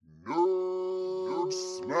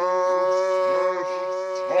Oh,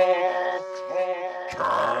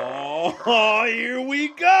 here we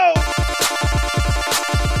go.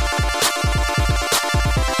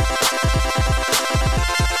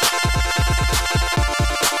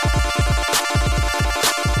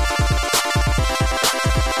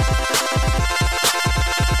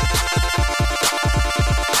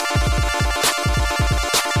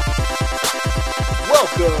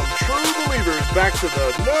 Welcome, true believers, back to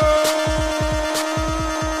the Nerd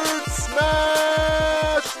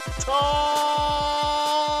Smash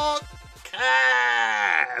Talk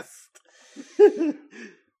Cast.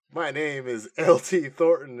 My name is L.T.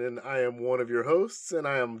 Thornton, and I am one of your hosts, and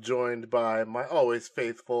I am joined by my always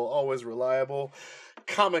faithful, always reliable,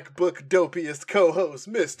 comic book dopiest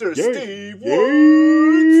co-host, Mr. Steve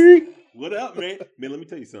Woods. What up, man? Man, let me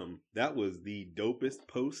tell you something. That was the dopest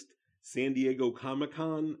post San Diego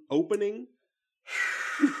Comic-Con opening.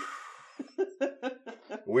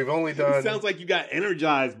 We've only done... Sounds like you got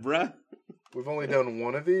energized, bruh. We've only done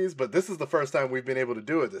one of these, but this is the first time we've been able to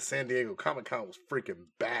do it. The San Diego Comic-Con was freaking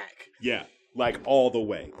back. Yeah, like all the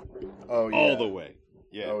way. Oh, yeah. All the way.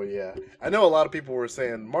 Yeah. Oh, yeah. I know a lot of people were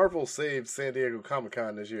saying Marvel saved San Diego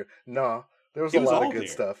Comic-Con this year. Nah, there was a lot of good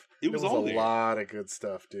stuff. It was a all there. lot of good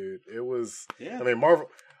stuff, dude. It was... Yeah. I mean,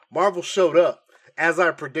 Marvel showed up. As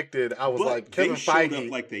I predicted, I was like, Kevin Feige... They showed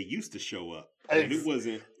up like they used to show up. It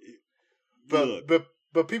wasn't...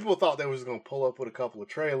 But people thought they was going to pull up with a couple of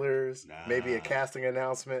trailers, maybe a casting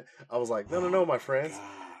announcement. I was like, no, my friends.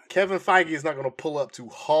 God. Kevin Feige is not going to pull up to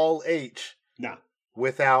Hall H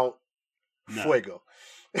without Fuego.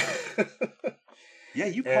 Yeah,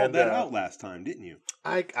 you called that out last time, didn't you?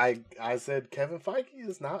 I said Kevin Feige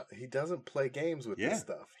is not, he doesn't play games with this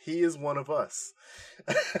stuff. He is one of us.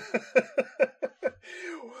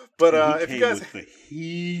 But if you guys... with the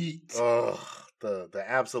heat. The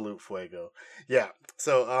absolute fuego. Yeah.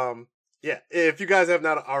 So, if you guys have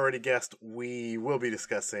not already guessed, we will be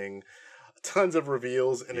discussing tons of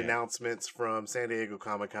reveals and announcements from San Diego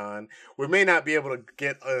Comic-Con. We may not be able to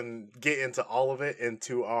get into all of it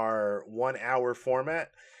into our 1 hour format,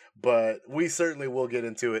 but we certainly will get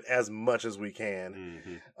into it as much as we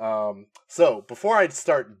can. Mm-hmm. So before I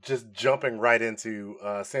start just jumping right into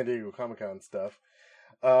San Diego Comic-Con stuff,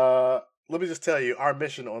 let me just tell you, our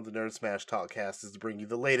mission on the Nerd Smash Talkcast is to bring you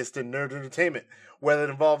the latest in nerd entertainment, whether it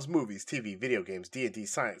involves movies, TV, video games, D&D,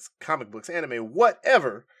 science, comic books, anime,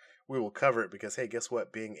 whatever. We will cover it because, hey, guess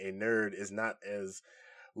what? Being a nerd is not as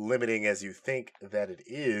limiting as you think that it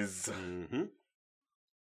is. Mm-hmm.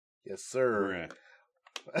 Yes, sir.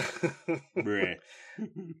 Bruh.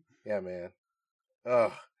 Yeah, man.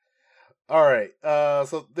 All right.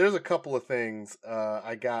 So there's a couple of things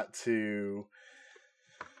I got to...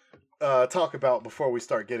 talk about before we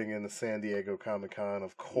start getting into San Diego Comic-Con,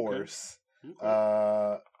 of course.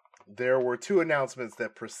 Okay. There were two announcements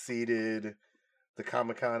that preceded the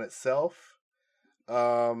Comic-Con itself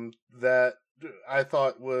that I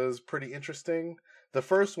thought was pretty interesting. The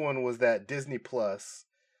first one was that Disney Plus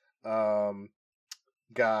got,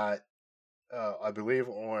 I believe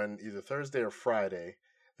on either Thursday or Friday,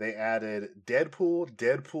 they added Deadpool,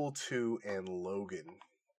 Deadpool 2, and Logan.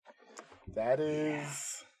 That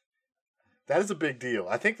is a big deal.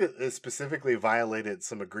 I think that it specifically violated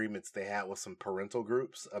some agreements they had with some parental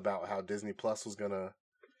groups about how Disney Plus was gonna,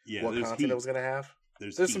 what content it was gonna have.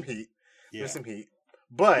 There's some heat. Yeah. There's some heat.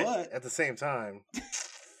 But at the same time.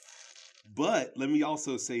 But let me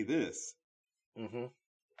also say this. Mm-hmm.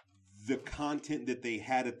 The content that they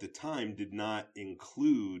had at the time did not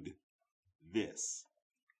include this.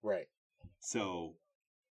 Right. So,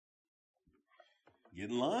 get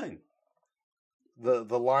in line.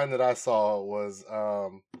 The line that I saw was,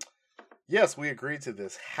 yes, we agreed to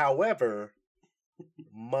this. However,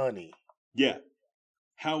 money. Yeah.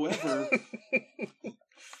 However,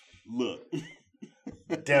 look.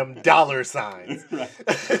 Them dollar signs. Right.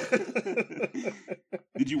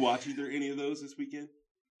 Did you watch any of those this weekend?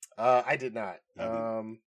 I did not.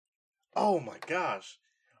 Oh my gosh.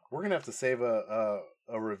 We're going to have to save a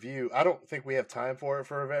review. I don't think we have time for it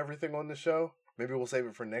for everything on the show. Maybe we'll save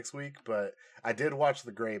it for next week, but I did watch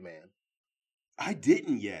The Gray Man. I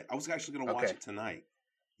didn't yet. I was actually going to watch it tonight.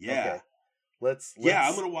 Yeah. Okay. Let's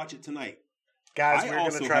I'm going to watch it tonight. Guys, we're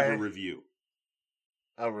going to try have a review.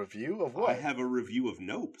 A review of what? I have a review of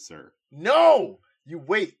Nope, sir. No! You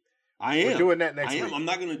wait. I am. We're doing that next week. I'm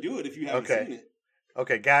not going to do it if you haven't seen it.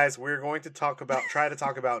 Okay, guys, we're going to try to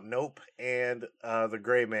talk about Nope and The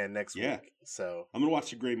Gray Man next week. So I'm going to watch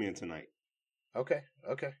The Gray Man tonight. Okay.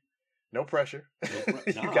 No pressure.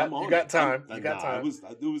 You got time. You got time.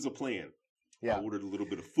 It was a plan. Yeah. I ordered a little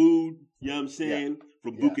bit of food. You know what I'm saying?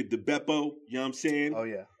 from Buca de Beppo. You know what I'm saying? Oh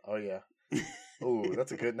yeah. Ooh,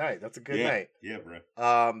 that's a good night. That's a good yeah. night. Yeah, bro.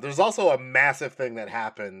 There's also a massive thing that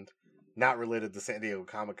happened, not related to San Diego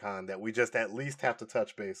Comic-Con, that we just at least have to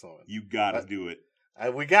touch base on. You gotta do it.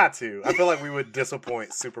 We got to. I feel like we would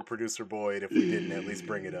disappoint Super Producer Boyd if we didn't at least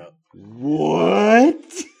bring it up.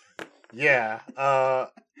 What? Yeah.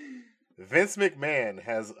 Vince McMahon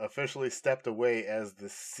has officially stepped away as the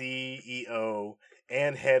CEO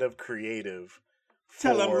and head of creative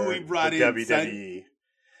Tell for him who he brought in, WWE.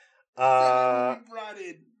 Tell him who he brought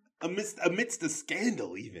in. Amidst the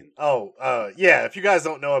scandal, even. Yeah. If you guys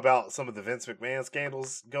don't know about some of the Vince McMahon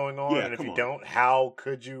scandals going on, Yeah, and if you on. don't, how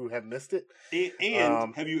could you have missed it?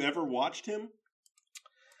 And have you ever watched him?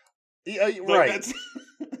 Right.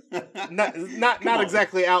 Not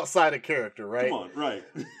exactly outside of character, right? Come on, right.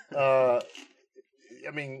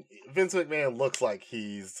 I mean, Vince McMahon looks like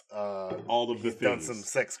he's all of the he's things. done some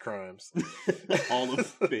sex crimes. All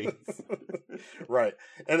of the things. Right.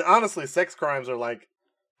 And honestly, sex crimes are like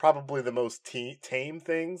probably the most tame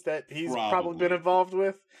things that he's probably been involved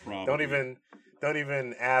with. Probably. Don't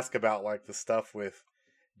even ask about like the stuff with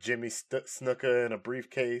Jimmy Snuka in a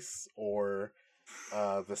briefcase, or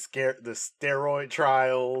the steroid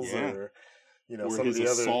trials, or or some his of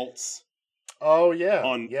the assaults. Oh yeah,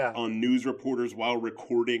 on news reporters while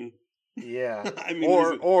recording. Yeah, I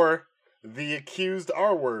mean, or the accused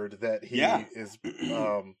R word that he is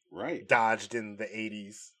right dodged in the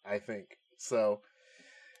 80s, I think. So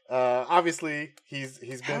obviously he's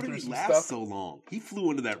been through some stuff. Last so long? He flew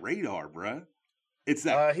under that radar, bruh. It's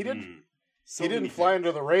that he didn't fly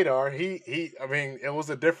under the radar. He I mean, it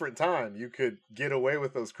was a different time. You could get away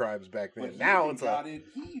with those crimes back then. Now he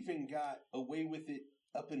even got away with it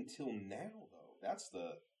up until now, though. That's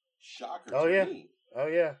the shocker to me. Oh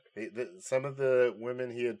yeah. Some of the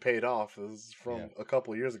women he had paid off, this is from a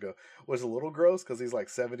couple of years ago, was a little gross because he's like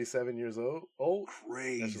 77 years old.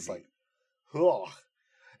 Crazy. It's just like, ugh.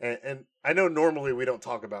 And I know normally we don't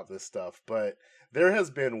talk about this stuff, but there has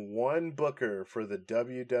been one booker for the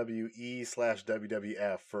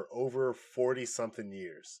WWE/WWF for over 40-something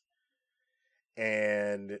years.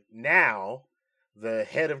 And now the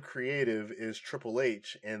head of creative is Triple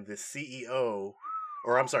H, and the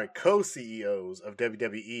co-CEOs of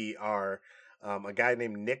WWE are a guy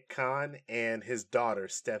named Nick Khan and his daughter,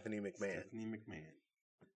 Stephanie McMahon.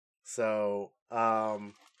 So,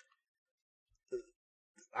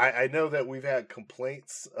 I know that we've had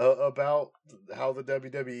complaints about how the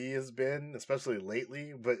WWE has been, especially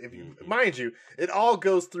lately. But if you mind you, it all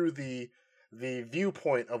goes through the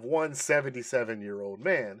viewpoint of one 77-year-old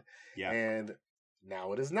man. Yeah. And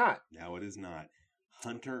now it is not.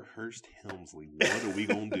 Hunter Hearst Helmsley. What are we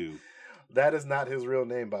gonna do? That is not his real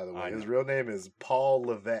name, by the way. His real name is Paul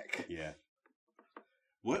Levesque. Yeah.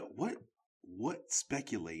 What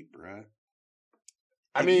speculate, bruh?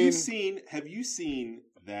 Have you seen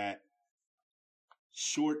that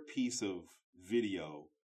short piece of video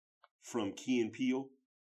from Key and Peele?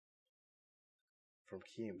 From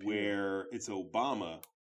Key and Peele, where it's Obama.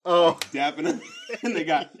 Oh, dapping, and they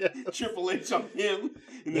got Triple H on him,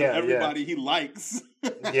 and then everybody he likes,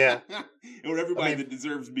 or everybody that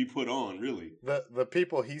deserves to be put on. Really, the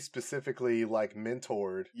people he specifically like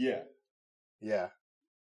mentored. Yeah.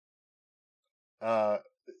 I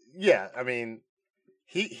mean,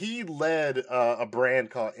 he led a brand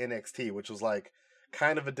called NXT, which was like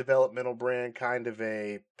kind of a developmental brand, kind of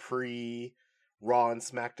a pre-Raw and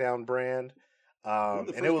SmackDown brand.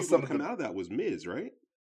 And it was some come out of that was Miz, right?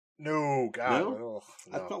 No, God. No?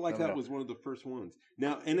 I felt like that was one of the first ones.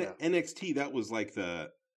 Now, NXT, that was like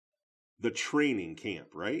the training camp,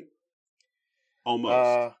 right?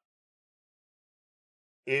 Almost.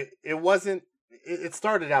 It wasn't. It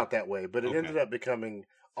started out that way, but it ended up becoming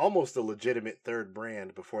almost a legitimate third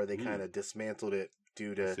brand before they kind of dismantled it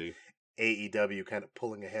due to AEW kind of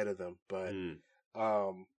pulling ahead of them. But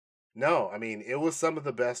no, I mean, it was some of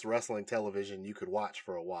the best wrestling television you could watch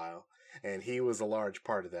for a while. And he was a large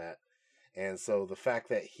part of that. And so the fact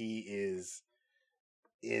that he is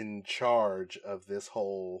in charge of this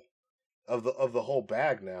whole of the whole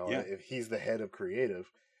bag now, if he's the head of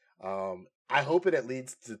creative, I hope it at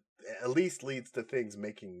least leads to things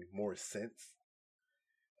making more sense.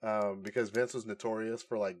 Because Vince was notorious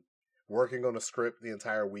for like working on a script the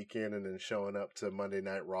entire weekend and then showing up to Monday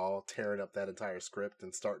Night Raw, tearing up that entire script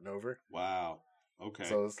and starting over. Wow. Okay.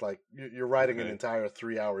 So it's like you're writing an entire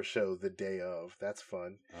 3-hour show the day of. That's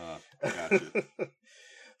fun. Gotcha.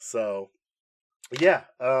 So, yeah.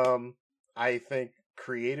 I think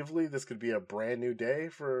creatively this could be a brand new day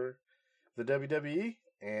for the WWE,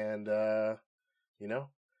 and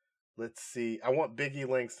Let's see. I want Big E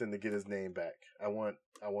Langston to get his name back. I want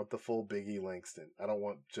the full Big E Langston. I don't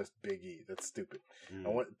want just Big E. That's stupid. I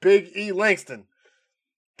want Big E Langston.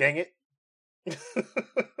 Dang it.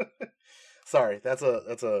 Sorry, that's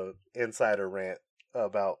a insider rant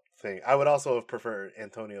about thing. I would also have preferred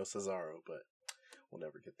Antonio Cesaro, but we'll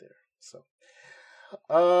never get there. So,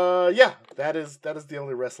 yeah, that is the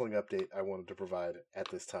only wrestling update I wanted to provide at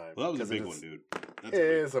this time. Well, that was a big one, dude.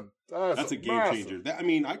 That's a game changer. I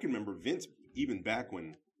mean, I can remember Vince even back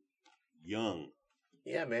when young.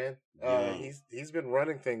 Yeah, man. He's been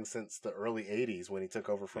running things since the early '80s when he took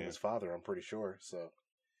over from his father. I'm pretty sure. So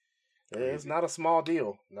it's not a small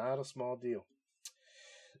deal. Not a small deal.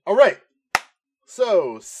 All right.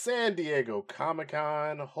 So, San Diego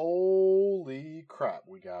Comic-Con, holy crap,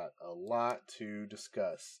 we got a lot to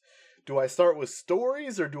discuss. Do I start with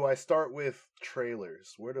stories or do I start with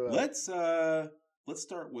trailers? Where do I... Let's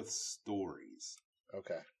start with stories.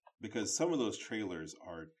 Okay. Because some of those trailers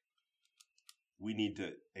we need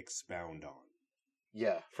to expound on.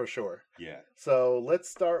 Yeah, for sure. Yeah. So, let's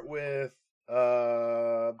start with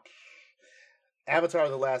Avatar: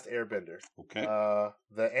 The Last Airbender. Okay.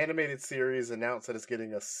 The animated series announced that it's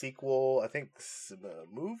getting a sequel. I think a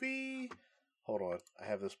movie. Hold on, I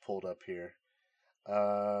have this pulled up here.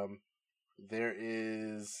 There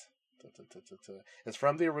is. It's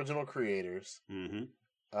from the original creators. Mm-hmm.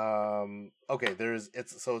 Okay.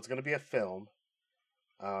 It's going to be a film.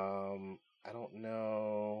 I don't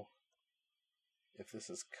know if this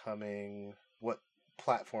is coming. What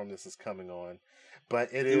platform this is coming on?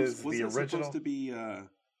 But it is the original. Supposed to be not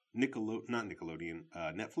Nickelodeon,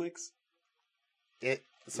 Netflix.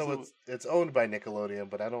 It's owned by Nickelodeon,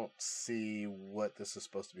 but I don't see what this is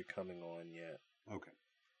supposed to be coming on yet. Okay.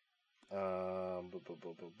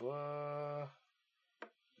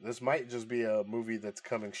 This might just be a movie that's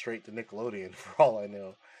coming straight to Nickelodeon for all I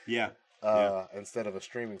know. Yeah. Instead of a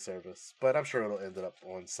streaming service, but I'm sure it'll end up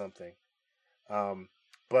on something.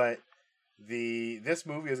 But this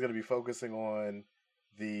movie is going to be focusing on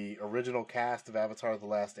the original cast of Avatar: The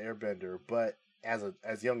Last Airbender, but as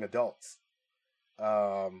young adults,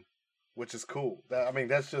 which is cool.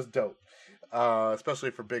 That's just dope,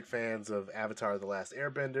 especially for big fans of Avatar: The Last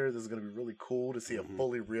Airbender. This is going to be really cool to see a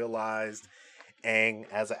fully realized Aang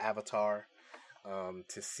as an Avatar,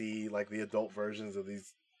 to see like the adult versions of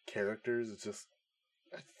these characters.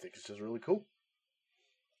 I think it's just really cool.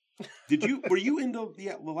 Were you into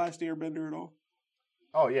the Last Airbender at all?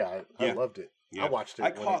 Oh yeah, I loved it. Yeah. I watched it.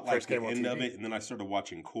 I caught like the end of it, and then I started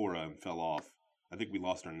watching Korra and fell off. I think we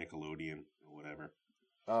lost our Nickelodeon or whatever.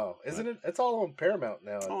 Oh, isn't it? It's all on Paramount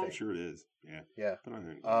now. I think. I'm sure it is. Yeah.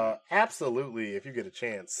 Yeah. Absolutely. If you get a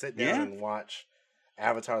chance, sit down and watch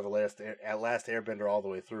Avatar: The Last Airbender all the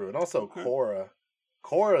way through, and also Korra.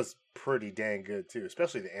 Korra's pretty dang good too,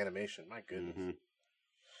 especially the animation. My goodness. Mm-hmm.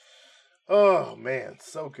 Oh man,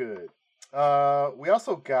 so good. We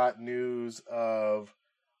also got news of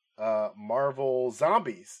Marvel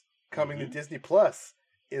Zombies coming to Disney Plus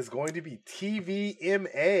is going to be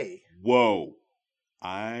TVMA. Whoa.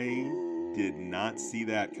 I did not see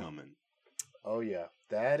that coming. Oh yeah.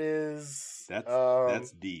 That's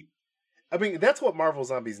deep. I mean, that's what Marvel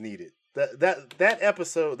Zombies needed. That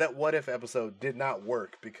episode, that What If episode did not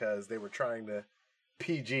work because they were trying to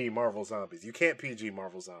PG Marvel Zombies. You can't PG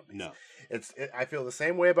Marvel Zombies. No. I feel the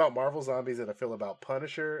same way about Marvel Zombies that I feel about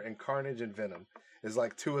Punisher and Carnage and Venom. It's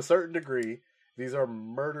like, to a certain degree, these are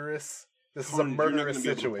murderous. This is a murderous situation.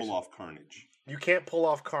 You're not going to be able to pull off Carnage. You can't pull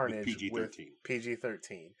off Carnage with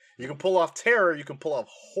PG-13. You can pull off terror. You can pull off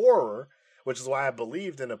horror, which is why I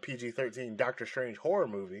believed in a PG-13 Doctor Strange horror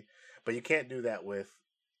movie. But you can't do that with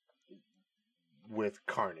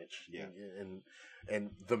Carnage. Yeah.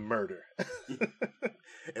 And the murder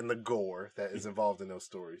and the gore that is involved in those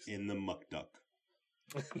stories. In the muck duck.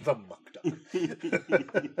 The muck duck.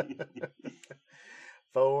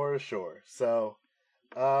 For sure. So,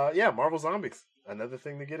 Marvel Zombies. Another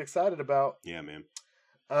thing to get excited about. Yeah, man.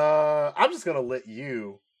 I'm just going to let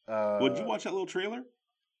you... did you watch that little trailer?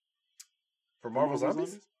 For Marvel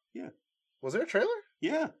Zombies? Yeah. Was there a trailer?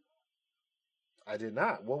 Yeah. I did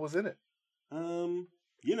not. What was in it?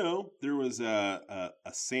 There was a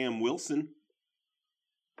Sam Wilson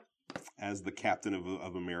as the Captain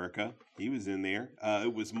of America. He was in there.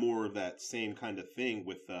 It was more of that same kind of thing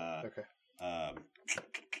with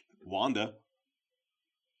Wanda.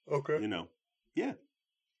 Okay. Yeah.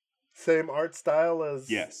 Same art style as...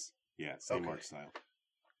 Yes. Yeah, same art style.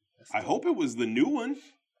 I hope it was the new one.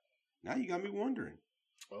 Now you got me wondering.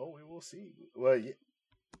 Oh, we will see. Well,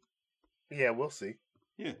 yeah, we'll see.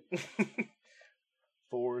 Yeah.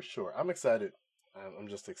 For sure. I'm excited. I'm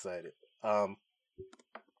just excited.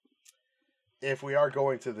 if we are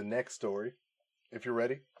going to the next story, if you're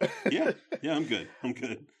ready. Yeah, I'm good.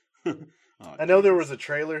 Oh, I know there was a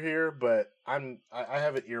trailer here, but I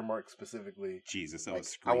have it earmarked specifically. Jesus, that was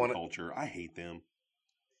screen culture. I hate them.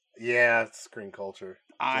 Yeah, it's screen culture.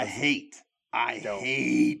 I hate.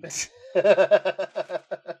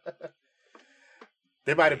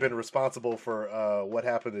 They might have been responsible for what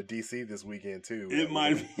happened to DC this weekend too. It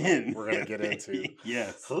might have been. We're gonna get into.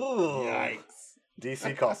 Yes. Ooh. Yikes.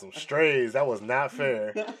 DC caught some strays. That was not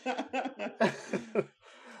fair.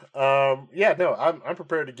 I'm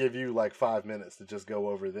prepared to give you like 5 minutes to just go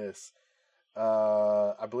over this.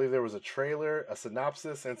 I believe there was a trailer, a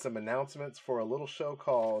synopsis, and some announcements for a little show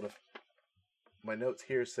called, my notes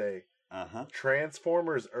here say,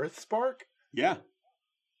 Transformers Earthspark? Yeah.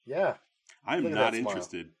 Yeah. I'm not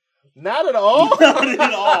interested. Not at all? Not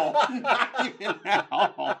at all. Not even at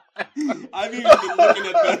all. I've even been looking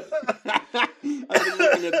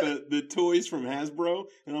at the toys from Hasbro,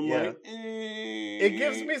 and I'm like, It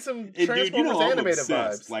gives me some Transformers animated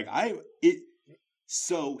vibes. Like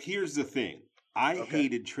So here's the thing. I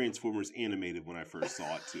hated Transformers animated when I first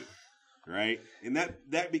saw it too. Right? And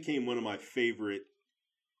that became one of my favorite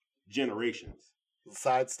generations.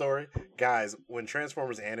 Side story, guys, when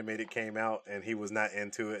Transformers Animated came out and he was not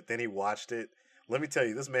into it, then he watched it. Let me tell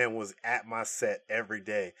you, this man was at my set every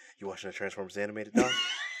day. You watching the Transformers Animated, dog?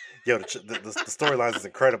 Yo, the storylines is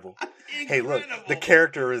incredible. Hey, look, the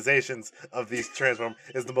characterizations of these Transformers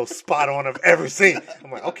is the most spot on I've ever seen.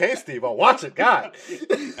 I'm like, okay, Steve, I'll watch it. God.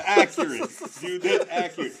 Accurate. Dude, that's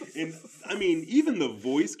accurate. And, I mean, even the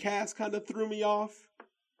voice cast kind of threw me off.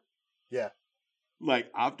 Yeah.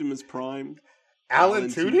 Like Optimus Prime. Alan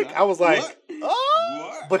Tudyk? I was like,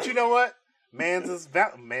 what? But you know what? Man's is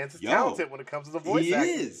talented when it comes to the voice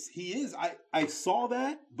acting. He is. I saw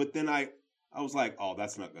that, but then I was like, oh,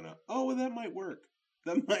 that's not gonna. Oh, well, that might work.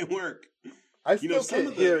 I still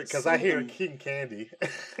can't hear it because I hear King Candy.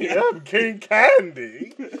 Yeah, King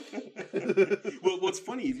Candy. Well, what's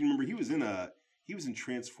funny is you remember he was in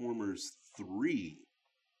Transformers 3,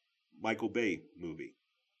 Michael Bay movie.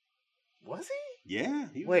 Was he? Yeah,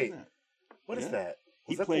 he was in that. What is that?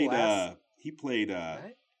 He played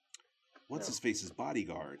right? What's his face's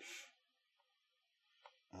bodyguard?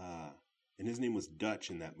 And his name was Dutch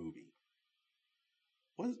in that movie.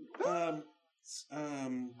 The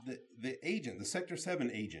agent, the Sector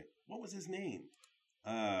 7 agent. What was his name?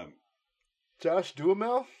 Josh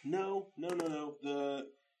Duhamel? No. The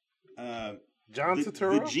John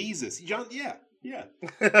Turturro? The Jesus. John, yeah.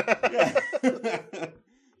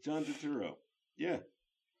 John Turturro. Yeah.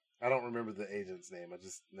 I don't remember the agent's name. I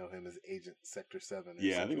just know him as Agent Sector 7.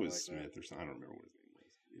 Yeah, I think it was Smith or something. I don't remember what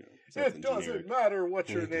his name was. It doesn't matter what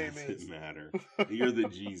your name is. It doesn't matter. You're the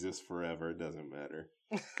Jesus forever. It doesn't matter.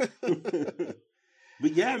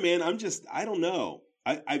 But yeah, man, I don't know.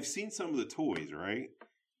 I've seen some of the toys, right?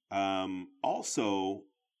 Also,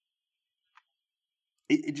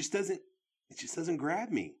 it just doesn't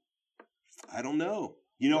grab me. I don't know.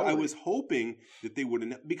 Really? I was hoping that they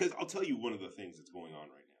would, because I'll tell you one of the things that's going on right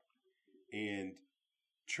now. And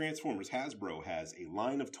Transformers Hasbro has a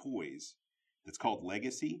line of toys that's called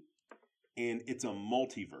Legacy, and it's a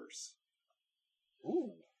multiverse.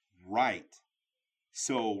 Ooh. Right.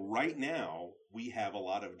 So right now, we have a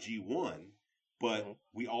lot of G1, but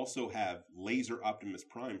we also have Laser Optimus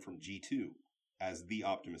Prime from G2 as the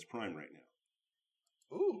Optimus Prime right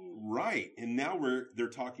now. Ooh. Right. And now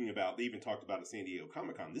they even talked about at San Diego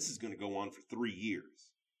Comic-Con. This is going to go on for 3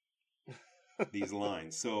 years. These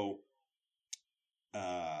lines. So,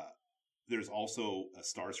 there's also a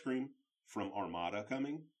Starscream from Armada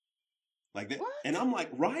coming. Like that. What? And I'm like,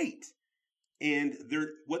 right. And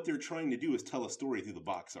what they're trying to do is tell a story through the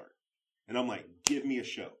box art. And I'm like, give me a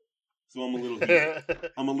show. So I'm a little heated.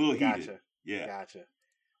 Gotcha. Yeah. Gotcha.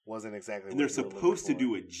 Wasn't exactly and they're supposed to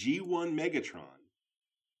do a G1 Megatron,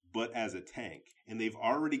 but as a tank. And they've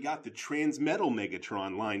already got the Transmetal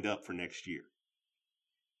Megatron lined up for next year.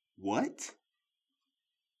 What?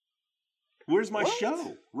 Where's my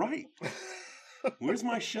show? Right. Where's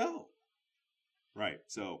my show? Right.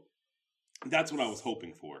 So that's what I was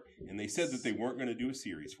hoping for. And they said that they weren't going to do a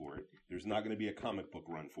series for it. There's not going to be a comic book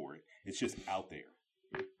run for it. It's just out there.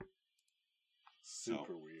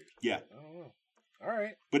 Super weird. Yeah. I don't know. All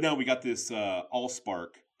right. But now we got this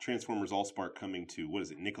Allspark, Transformers Allspark coming to, what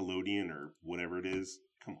is it, Nickelodeon or whatever it is?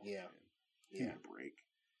 Come on. Yeah. Man. Give me a break.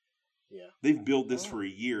 Yeah. They've built this for a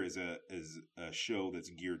year as a show that's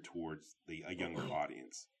geared towards a younger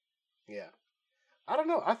audience. Yeah. I don't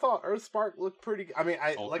know. I thought Earthspark looked pretty good. I mean,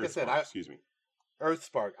 excuse me.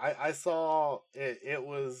 Earthspark. I saw it. It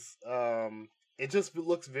was, it just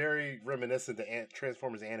looks very reminiscent to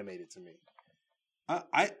Transformers Animated to me.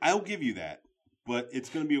 I'll give you that, but it's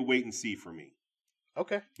going to be a wait and see for me.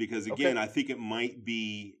 Okay. Because again, I think it might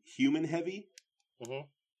be human heavy,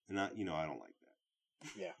 and I don't like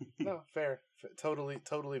that. Yeah. No, fair. Totally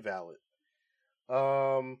valid.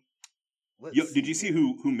 Did you see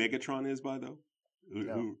who Megatron is by though?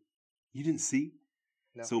 No. You didn't see?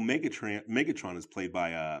 No. So Megatron is played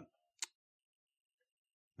by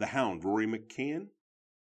the Hound, Rory McCann.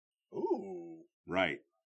 Ooh. Right.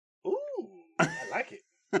 Ooh. I like it.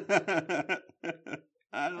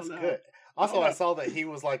 I don't know. Good. Also, I saw that he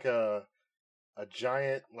was like a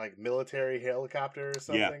giant like military helicopter or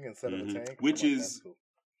something instead of a tank, which is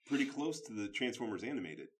pretty close to the Transformers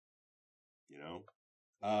animated.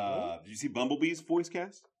 Did you see Bumblebee's voice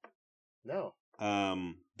cast? No.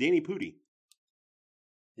 Danny Pudi.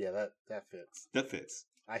 Yeah, that fits. That fits.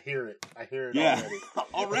 I hear it. Yeah.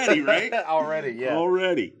 Already, right? Already, yeah.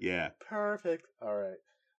 Already, yeah. Perfect. All right.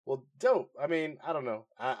 Well, dope. I mean, I don't know.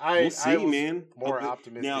 We'll see, man. More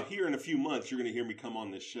optimistic. Now, here in a few months, you're going to hear me come on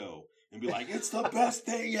this show and be like, it's the best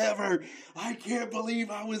thing ever. I can't believe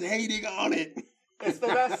I was hating on it. It's the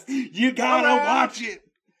best. You got to watch it.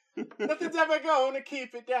 Nothing's ever going to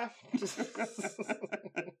keep it down.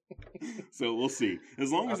 So we'll see.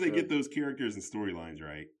 As long as they get those characters and storylines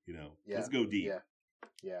right, let's go deep.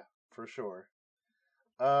 Yeah, for sure.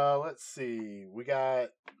 Let's see. We got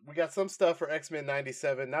some stuff for X-Men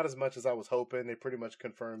 97. Not as much as I was hoping. They pretty much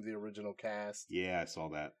confirmed the original cast. Yeah, I saw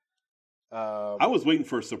that. I was waiting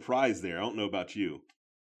for a surprise there. I don't know about you.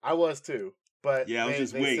 I was too. But yeah, I was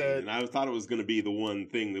just waiting, and I thought it was going to be the one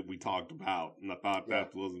thing that we talked about, and I thought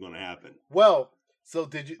that wasn't going to happen. Well, so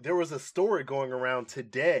there was a story going around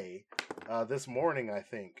today, this morning, I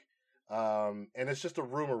think, and it's just a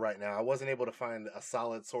rumor right now. I wasn't able to find a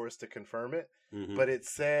solid source to confirm it, but it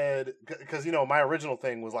said, because my original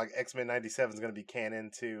thing was like X-Men 97 is going to be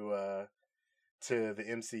canon to the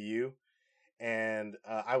MCU. And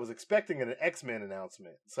I was expecting an X-Men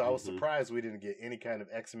announcement. So I was surprised we didn't get any kind of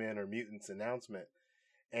X-Men or Mutants announcement.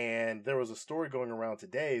 And there was a story going around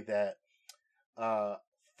today that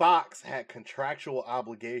Fox had contractual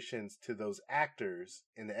obligations to those actors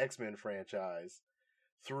in the X-Men franchise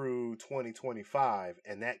through 2025.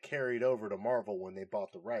 And that carried over to Marvel when they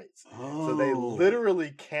bought the rights. Oh. So they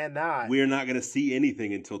literally cannot. We're not going to see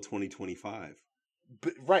anything until 2025.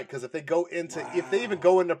 But, right, because if they even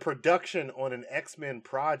go into production on an X-Men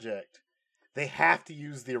project, they have to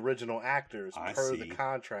use the original actors per the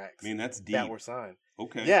contracts that's deep. that were signed.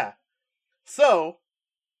 Okay. Yeah. So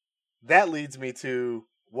that leads me to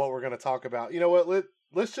what we're going to talk about. You know what?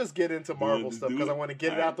 Let's just get into Marvel stuff because I want to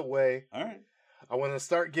get it out the way. All right. I want to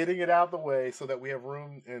start getting it out the way so that we have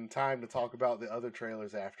room and time to talk about the other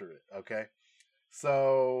trailers after it. Okay.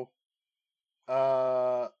 So,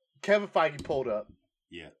 Kevin Feige pulled up.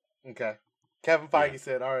 Yeah. Okay. Kevin Feige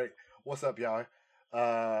said, all right, what's up, y'all?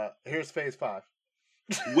 Here's Phase 5.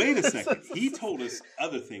 Wait a second. He told us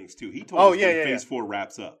other things, too. He told us when Phase 4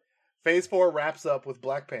 wraps up. Phase 4 wraps up with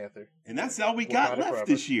Black Panther. And that's all we got left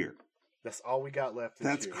this year. That's all we got left this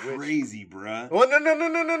year. That's crazy, bruh. Well,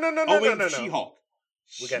 no. She-Hulk.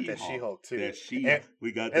 We got that She-Hulk, too. That She-Hulk.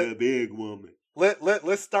 We got the big woman.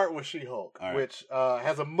 Let's start with She-Hulk, right, which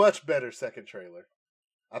has a much better second trailer.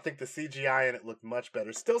 I think the CGI in it looked much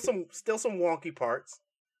better. Still some wonky parts.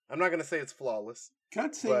 I'm not gonna say it's flawless. Can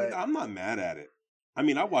I say I'm not mad at it? I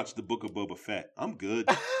mean, I watched the Book of Boba Fett. I'm good.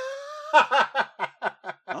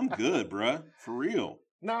 I'm good, bruh. For real.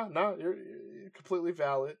 No, you're completely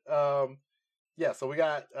valid. Yeah. So we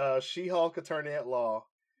got She-Hulk, Attorney at Law.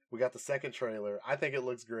 We got the second trailer. I think it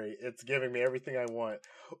looks great. It's giving me everything I want.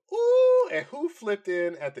 Ooh, and who flipped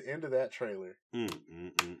in at the end of that trailer?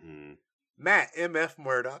 Matt M.F.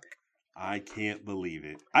 Murdock. I can't believe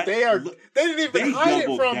it. They didn't even hide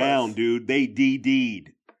it from down, us. Dude. They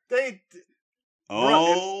DD'd.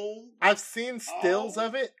 I've seen stills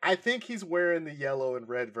of it. I think he's wearing the yellow and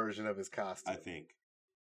red version of his costume. I think.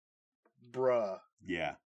 Bruh.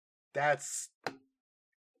 Yeah. That's...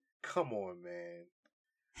 Come on, man.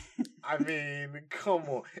 I mean, come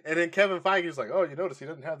on. And then Kevin Feige's like, oh, you notice he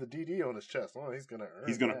doesn't have the DD on his chest. Oh, he's going to earn it.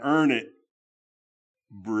 He's going to earn it.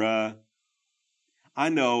 Bruh. I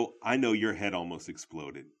know your head almost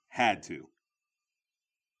exploded. Had to.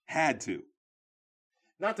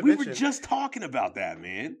 Not to we mention, were just talking about that,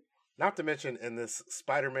 man. Not to mention in this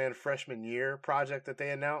Spider-Man Freshman Year project that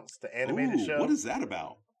they announced, the animated show. What is that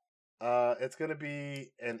about? It's going to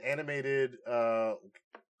be an animated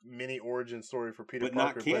mini origin story for Peter But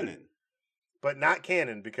Parker. not canon. But not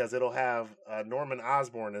canon because it'll have Norman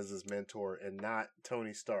Osborn as his mentor and not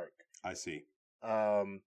Tony Stark. I see.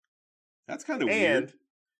 That's kind of weird. And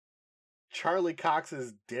Charlie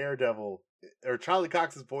Cox's Daredevil Charlie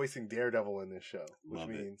Cox is voicing Daredevil in this show, which Love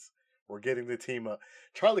means we're getting the team up.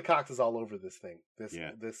 Charlie Cox is all over this thing.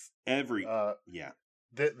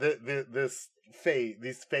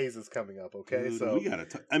 These phases coming up. Okay, dude, so we gotta.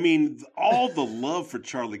 I mean, all the love for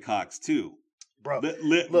Charlie Cox too, bro.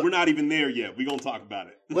 Look, we're not even there yet. We're gonna talk about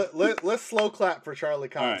it. Let's slow clap for Charlie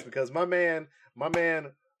Cox right. because my man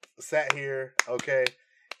sat here. Okay,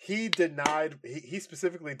 he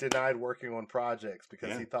specifically denied working on projects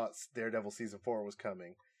because he thought Daredevil season 4 was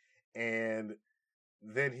coming, and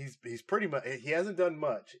then he's pretty much, he hasn't done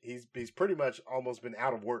much. He's pretty much almost been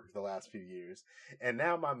out of work the last few years, and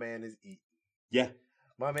now my man is eating. Yeah,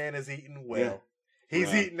 my man is eating well. Yeah.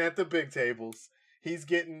 He's eating at the big tables. He's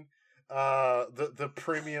getting the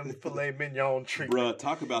premium filet mignon treatment. Bruh,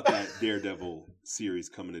 talk about that Daredevil series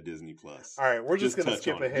coming to Disney Plus. All right, we're just gonna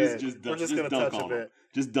skip ahead. We're just gonna touch a bit.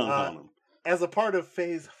 Just dunk on them. As a part of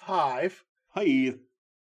Phase 5, hi,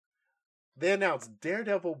 they announced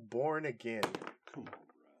Daredevil Born Again. Come on,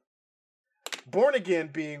 bruh. Born Again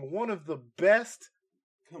being one of the best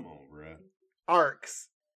arcs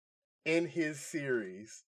in his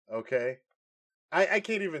series. Okay? I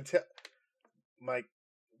can't even tell. Mike,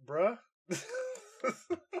 bruh.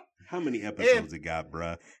 How many episodes it got,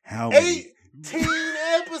 bruh? How many? 18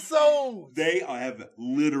 episodes! They have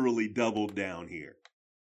literally doubled down here.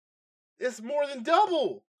 It's more than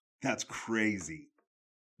double. That's crazy.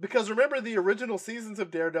 Because remember the original seasons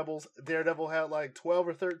of Daredevil had like 12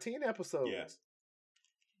 or 13 episodes. Yes.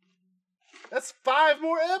 That's 5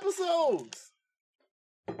 more episodes.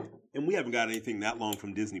 And we haven't got anything that long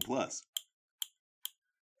from Disney Plus.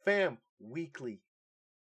 Fam, weekly.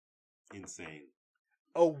 Insane.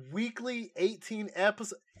 A weekly 18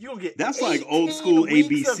 episode. You gonna get that's like old school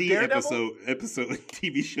ABC episode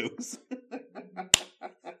TV shows.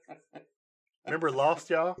 Remember Lost,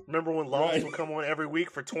 y'all? Remember when Lost would come on every week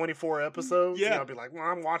for 24 episodes? Yeah. And I'll be like, well,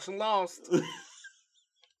 I'm watching Lost.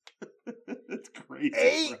 That's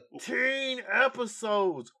crazy. 18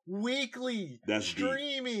 episodes weekly. That's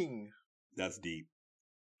streaming. Deep. That's deep.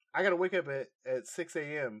 I gotta wake up at 6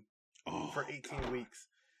 a.m. For 18 weeks.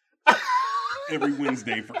 Every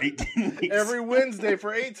Wednesday for 18 weeks. Every Wednesday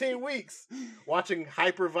for 18 weeks. Watching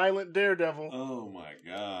hyper-violent Daredevil. Oh my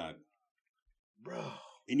God. Bro.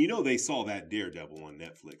 And you know they saw that Daredevil on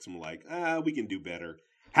Netflix and were like, we can do better.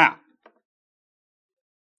 How?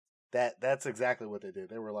 That's exactly what they did.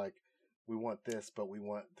 They were like, we want this, but we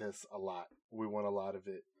want this a lot. We want a lot of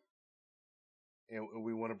it. And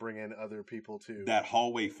we want to bring in other people too. That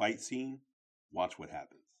hallway fight scene, watch what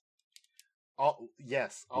happens. All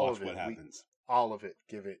watch of it. What happens. All of it.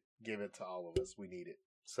 Give it to all of us. We need it.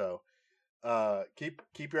 So keep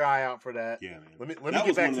your eye out for that. Yeah, man. Let me that get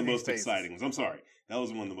was back one of to the these most exciting ones. I'm sorry. That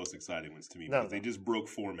was one of the most exciting ones to me because they just broke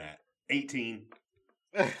format. 18.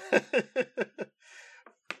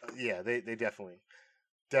 Yeah, they definitely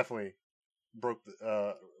broke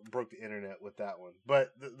the internet with that one.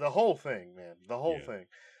 But the whole thing, man, the whole thing.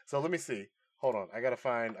 So let me see. Hold on, I gotta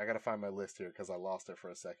find my list here because I lost it for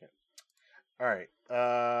a second. All right,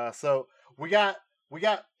 so we got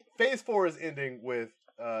Phase 4 is ending with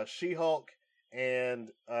She-Hulk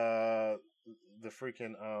and the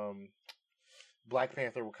freaking Black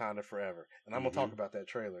Panther Wakanda Forever, and I'm gonna talk about that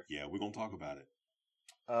trailer. Yeah, we're gonna talk about it.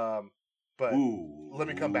 But let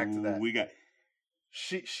me come back to that. We got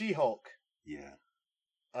She-Hulk. Yeah.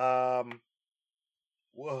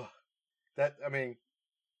 Whoa. That, I mean,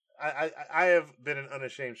 I have been an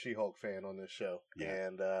unashamed She-Hulk fan on this show,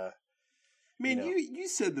 and man, you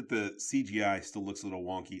said that the CGI still looks a little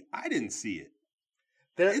wonky. I didn't see it.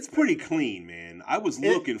 It's pretty clean, man. I was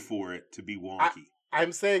looking for it to be wonky.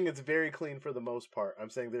 I'm saying it's very clean for the most part. I'm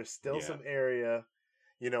saying there's still some area,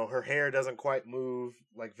 her hair doesn't quite move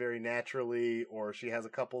like very naturally, or she has a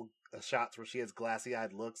couple of shots where she has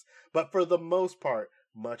glassy-eyed looks. But for the most part,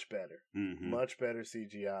 much better. Mm-hmm. Much better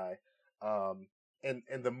CGI.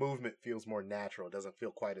 And the movement feels more natural. It doesn't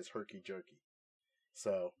feel quite as herky-jerky.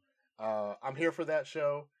 So, I'm here for that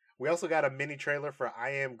show. We also got a mini trailer for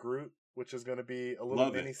I Am Groot, which is going to be a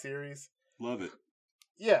little mini series. Love it.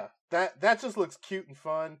 Yeah, that just looks cute and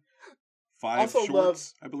fun. 5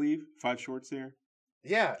 shorts, I believe. 5 shorts there.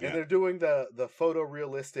 Yeah, and they're doing the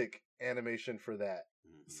photorealistic animation for that.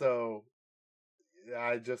 Mm-hmm. So,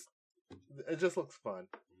 it just looks fun.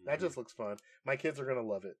 Mm-hmm. That just looks fun. My kids are going to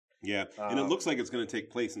love it. Yeah, and it looks like it's going to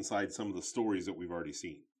take place inside some of the stories that we've already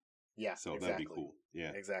seen. Yeah, so that'd be cool.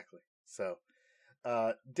 Yeah, exactly. So,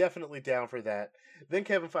 definitely down for that. Then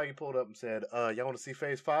Kevin Feige pulled up and said, y'all want to see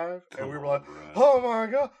Phase 5? And we were like, bruh. Oh my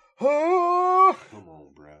God. Oh! Come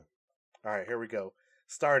on, bruh. All right, here we go.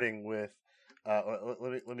 Starting with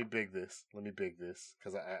Let me big this. Let me big this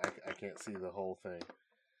because I can't see the whole thing.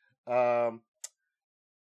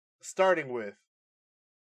 Starting with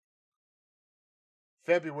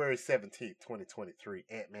February 17th, 2023,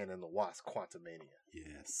 Ant-Man and the Wasp: Quantumania.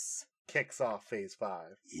 Yes. Kicks off Phase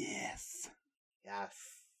 5. Yes.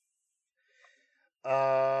 Yes.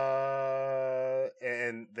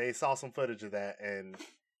 And they saw some footage of that, and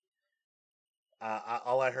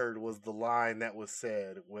all I heard was the line that was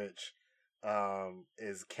said, which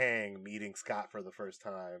is Kang meeting Scott for the first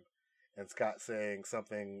time, and Scott saying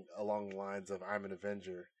something along the lines of "I'm an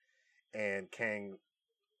Avenger," and Kang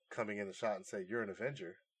coming in the shot and say, "You're an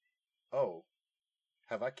Avenger? Oh,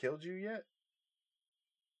 have I killed you yet?"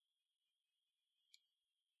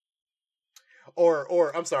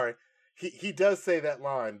 Or I'm sorry, he does say that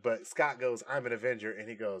line, but Scott goes, "I'm an Avenger," and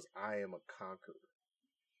he goes, "I am a conqueror."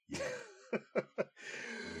 Yeah.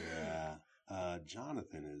 Yeah.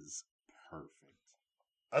 Jonathan is perfect.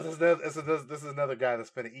 This is another guy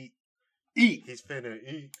that's finna eat. Eat. He's finna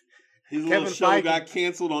eat. His little show got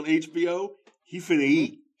canceled on HBO. He finna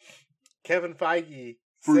eat. Kevin Feige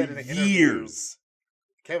for said in an years.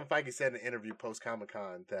 Kevin Feige said in an interview post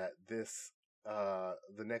Comic-Con that this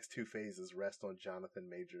the next 2 phases rest on Jonathan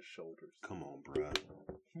Major's shoulders. Come on, bruh.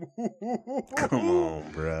 Come on,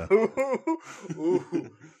 bruh.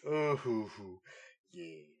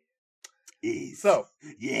 Yeah.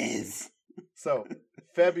 Yes. So,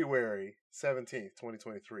 February 17th,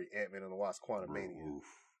 2023, Ant-Man and the Wasp: Quantumania.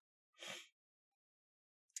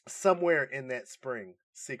 Somewhere in that spring,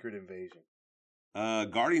 Secret Invasion.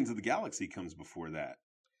 Guardians of the Galaxy comes before that.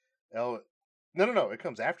 Oh, no. It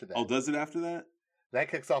comes after that. Oh, does it after that? That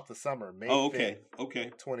kicks off the summer, May 5th,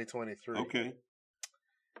 2023. Okay.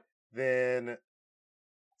 Then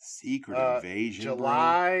Secret Invasion,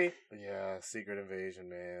 July. Bro. Yeah, Secret Invasion,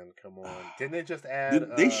 man. Come on. Didn't they just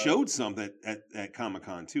add... They showed some at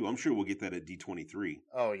Comic-Con, too. I'm sure we'll get that at D23.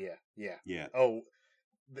 Oh, yeah. Yeah. Oh,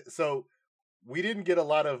 so we didn't get a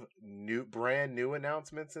lot of brand new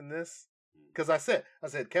announcements in this. Because I said,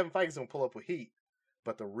 Kevin Feige's going to pull up with heat,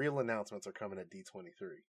 but the real announcements are coming at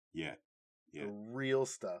D23. Yeah. The real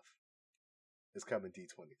stuff is coming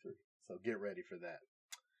D23. So get ready for that.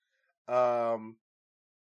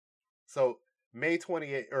 So May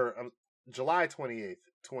 28th or July 28th,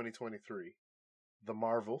 2023, The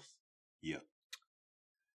Marvels. Yeah.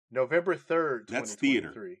 November 3rd, 2023. That's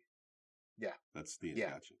theater. Yeah. That's theater. Yeah.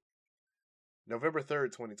 Gotcha. November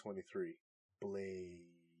 3rd, 2023, Blade.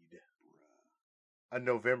 A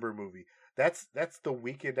November movie. That's the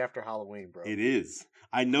weekend after Halloween, bro. It is.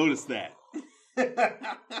 I noticed that.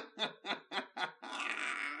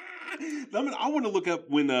 I want to look up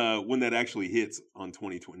when that actually hits on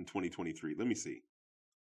 2023. Let me see.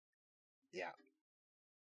 Yeah.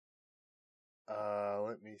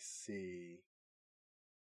 Let me see.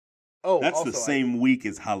 Oh, that's also the same week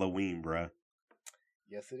as Halloween, bruh.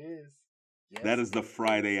 Yes, it is. Yes, that is the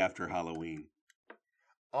Friday after Halloween.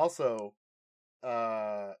 Also,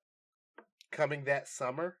 coming that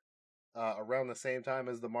summer, around the same time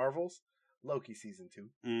as the Marvels, Loki season 2.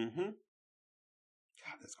 Mm-hmm.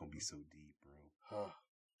 God, that's gonna be so deep, bro.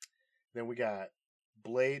 Then we got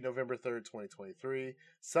Blade, November 3rd, 2023.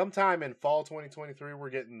 Sometime in fall 2023, we're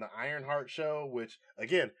getting the Ironheart show, which,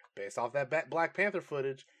 again, based off that Black Panther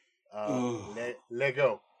footage, let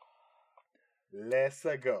go. Let's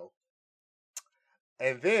go.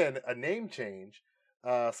 And then a name change.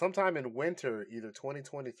 Sometime in winter, either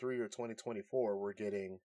 2023 or 2024, we're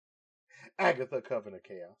getting Agatha: Coven of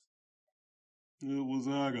Chaos. It was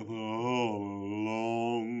Agatha all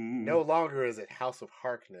along. No longer is it House of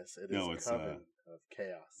Harkness. It's Coven of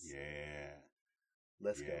Chaos. Yeah.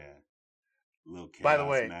 Let's go. Little chaos by the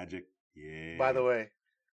way, magic. Yeah. By the way,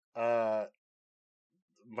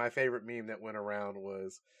 my favorite meme that went around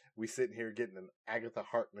was we sitting here getting an Agatha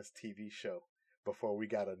Harkness TV show before we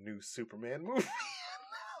got a new Superman movie.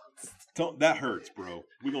 That hurts, bro.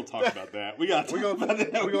 We're going to talk about that. We're going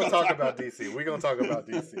to talk about DC. We're going to talk about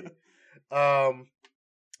DC.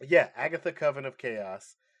 Yeah, Agatha: Coven of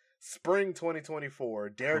Chaos, spring 2024,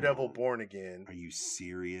 Daredevil Born Again. Are you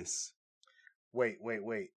serious? Wait.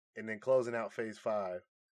 And then closing out Phase 5,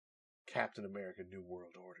 Captain America: New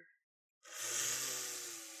World Order.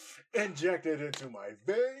 Injected into my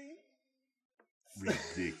vein.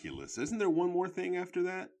 Ridiculous. Isn't there one more thing after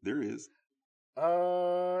that? There is.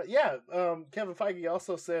 Yeah. Kevin Feige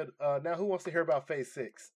also said, now who wants to hear about Phase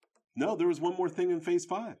 6? No, there was one more thing in Phase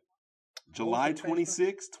 5. July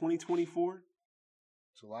 26, 2024.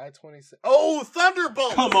 July 26. Oh,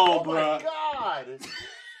 Thunderbolt! Come on, bro. Oh, my God.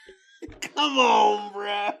 Come on,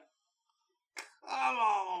 bruh. Come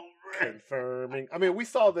on, man. Confirming. I mean, we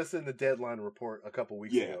saw this in the Deadline report a couple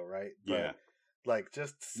weeks ago, right? But, yeah. Like,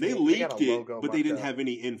 just they leaked it, but they didn't have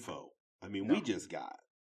any info. I mean, we just got.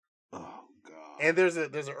 Oh God! And there's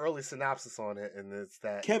an early synopsis on it, and it's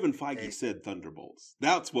that Kevin Feige said Thunderbolts.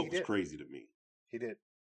 That's what was crazy to me. He did.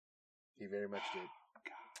 He very much did.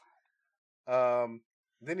 Oh, God.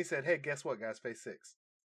 Then he said, "Hey, guess what, guys? Phase 6."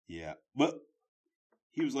 Yeah, but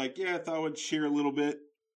he was like, "Yeah, I thought I would share a little bit."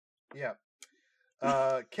 Yeah.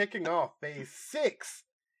 Kicking off Phase 6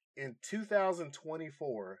 in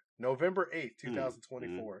 2024, November 8th,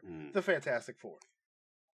 2024, The Fantastic Four.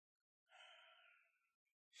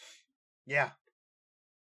 Yeah.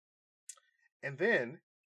 And then,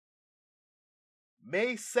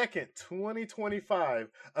 May 2nd,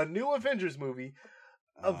 2025, a new Avengers movie,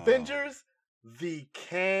 Avengers The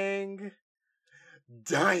Kang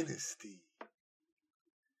Dynasty.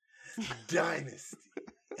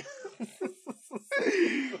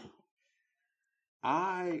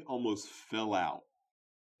 I almost fell out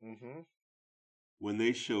when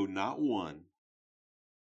they showed not one,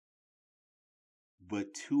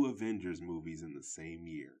 but 2 Avengers movies in the same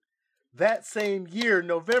year. That same year,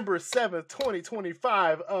 November 7th,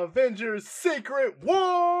 2025, Avengers Secret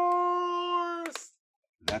Wars!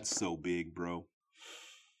 That's so big, bro.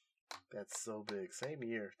 That's so big. Same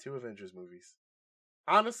year, 2 Avengers movies.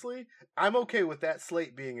 Honestly, I'm okay with that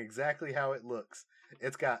slate being exactly how it looks.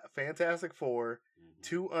 It's got Fantastic Four,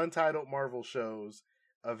 2 untitled Marvel shows,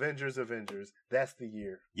 Avengers. That's the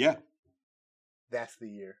year. Yeah. That's the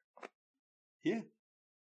year. Yeah.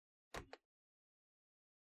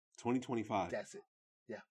 2025. That's it.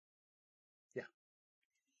 Yeah. Yeah.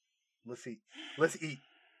 Let's eat. Let's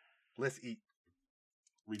eat.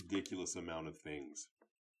 Ridiculous amount of things.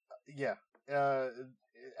 Yeah.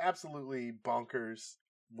 Absolutely bonkers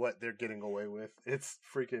what they're getting away with. It's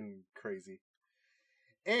freaking crazy.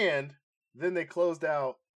 And then they closed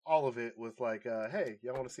out all of it with like, hey,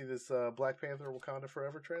 y'all want to see this Black Panther Wakanda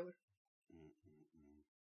Forever trailer?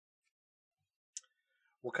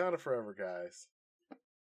 Wakanda Forever, guys.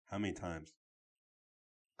 How many times?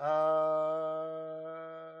 7.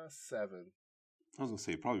 I was going to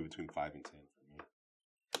say probably between 5 and 10 for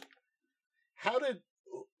me.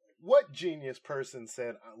 What genius person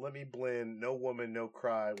said, let me blend No Woman, No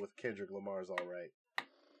Cry with Kendrick Lamar's All Right?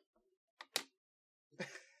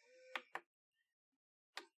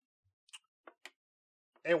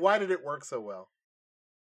 And why did it work so well?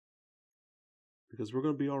 Because we're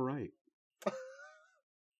going to be all right.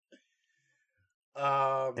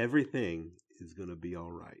 Everything is going to be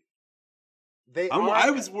all right.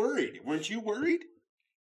 I was worried. Weren't you worried?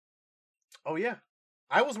 Oh, yeah.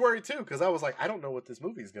 I was worried, too, because I was like, I don't know what this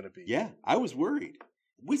movie is going to be. Yeah, I was worried.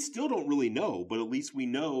 We still don't really know, but at least we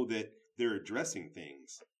know that they're addressing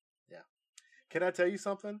things. Yeah. Can I tell you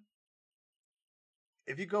something?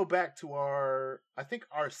 If you go back to our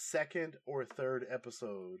 2nd or 3rd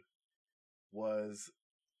episode was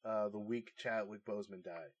the week Chadwick Boseman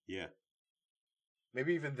died. Yeah.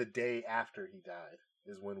 Maybe even the day after he died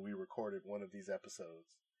is when we recorded one of these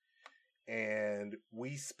episodes. And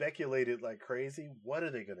we speculated like crazy. What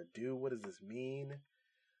are they going to do? What does this mean?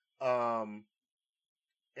 And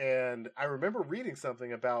I remember reading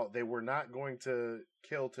something about they were not going to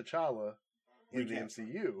kill T'Challa in the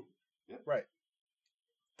MCU. Yeah. Right.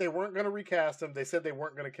 They weren't going to recast him. They said they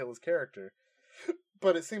weren't going to kill his character.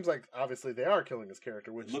 But it seems like obviously they are killing his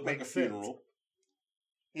character, which looked makes like a sense. funeral.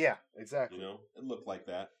 Yeah, exactly. You know, it looked like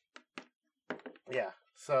that. Yeah.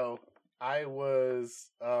 So I was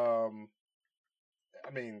yeah,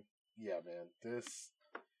 man. This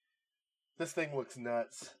thing looks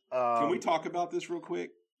nuts. Can we talk about this real quick?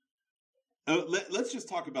 Let's just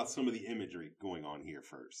talk about some of the imagery going on here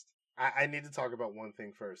first. I need to talk about one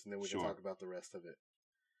thing first, and then we can talk about the rest of it.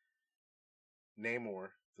 Namor,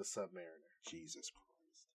 the Submariner. Jesus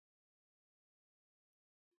Christ.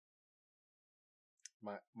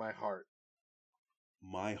 My heart.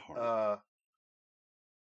 My heart.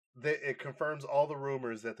 It confirms all the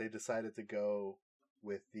rumors that they decided to go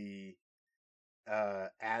with the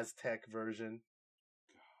Aztec version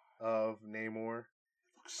of Namor.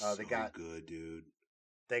 They got good, dude.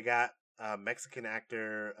 They got Mexican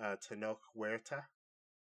actor Tenoch Huerta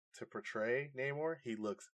to portray Namor. He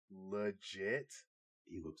looks legit.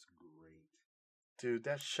 He looks great. Dude,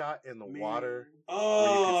 that shot in the water where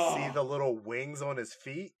you can see the little wings on his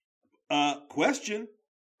feet. Question.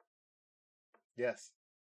 Yes.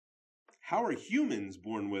 How are humans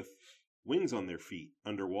born with wings on their feet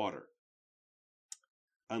underwater?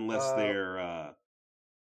 Unless they're...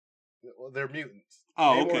 they're mutants.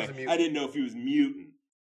 Oh, Namor's okay. I didn't know if he was mutant.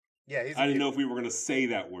 Yeah, he's I didn't know if we were going to say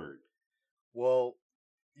that word. Well,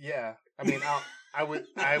 yeah. I mean, I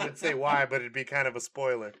would say why, but it'd be kind of a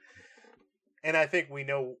spoiler. And I think we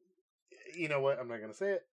know. You know what? I'm not gonna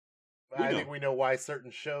say it. I think we know why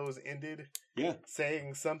certain shows ended. Yeah.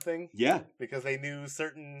 Saying something. Yeah. Because they knew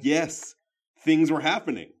certain. Yes. Things were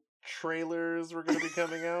happening. Trailers were going to be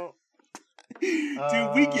coming out.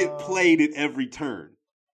 Dude, we get played at every turn.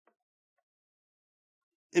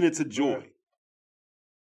 And it's a joy.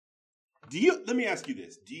 Let me ask you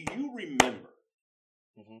this. Do you remember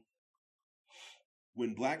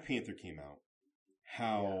when Black Panther came out,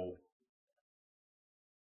 how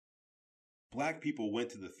black people went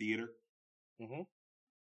to the theater? Mm-hmm.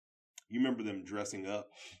 You remember them dressing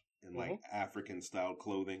up in like African style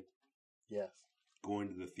clothing? Yes. Going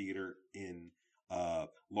to the theater in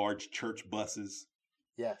large church buses.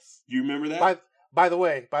 Yes. You remember that? By the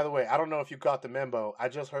way, I don't know if you caught the memo. I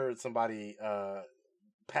just heard somebody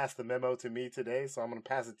pass the memo to me today, so I'm going to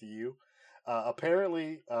pass it to you.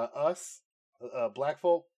 Apparently, us, black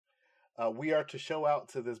folk, we are to show out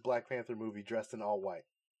to this Black Panther movie dressed in all white.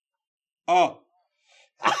 Oh.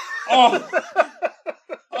 Oh.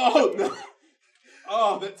 Oh, no.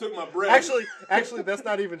 Oh, that took my breath. Actually, that's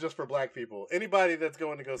not even just for black people. Anybody that's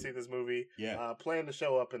going to go see this movie, plan to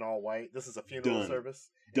show up in all white. This is a funeral service.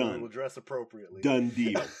 Done. We will dress appropriately. Done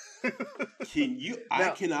deal. I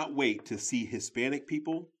cannot wait to see Hispanic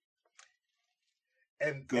people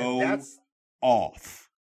go off.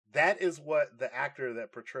 That is what the actor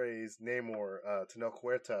that portrays Namor, Tenoch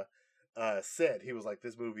Huerta, said. He was like,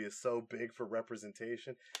 "This movie is so big for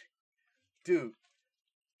representation, dude."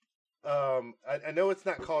 I know it's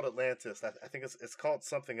not called Atlantis. I think it's called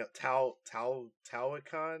something Talcon,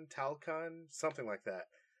 something like that.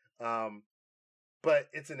 But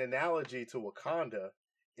it's an analogy to Wakanda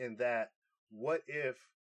in that what if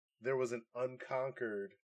there was an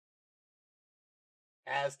unconquered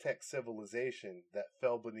Aztec civilization that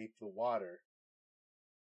fell beneath the water?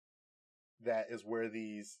 That is where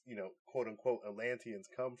these, quote unquote Atlanteans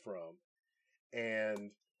come from,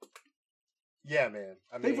 and. Yeah, man.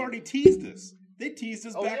 They've already teased us. They teased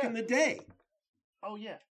us back in the day. Oh,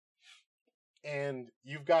 yeah. And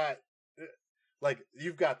you've got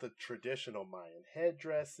the traditional Mayan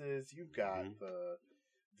headdresses. You've got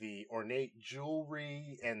the ornate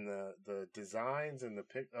jewelry and the designs and the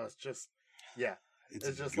pic. It's just,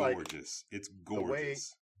 it's just gorgeous. It's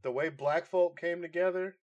gorgeous. The way black folk came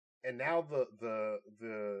together, and now the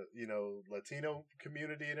Latino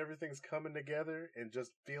community and everything's coming together and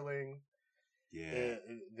just feeling. Yeah,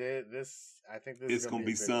 I think this is gonna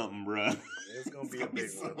be something, bro. It's gonna be a big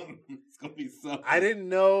one. It's gonna be something. I didn't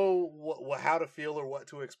know how to feel or what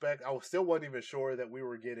to expect. I still wasn't even sure that we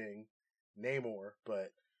were getting Namor,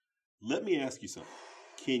 but let me ask you something.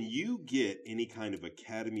 Can you get any kind of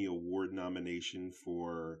Academy Award nomination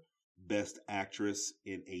for Best Actress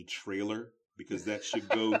in a trailer? Because that should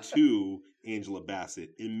go to Angela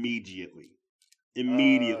Bassett immediately.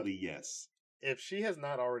 Immediately, yes. If she has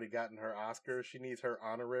not already gotten her Oscar, she needs her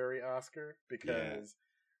honorary Oscar because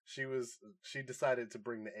she decided to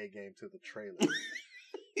bring the A game to the trailer.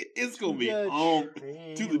 It's gonna be on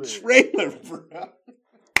to the trailer, bro.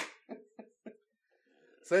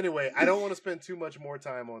 So anyway, I don't want to spend too much more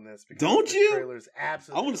time on this because don't you? Trailer's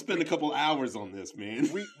absolutely. I want to spend a couple hours on this, man.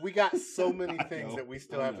 We got so many things that we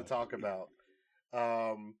still have to talk about.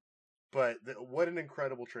 But what an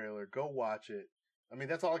incredible trailer! Go watch it. I mean,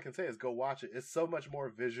 that's all I can say is go watch it. It's so much more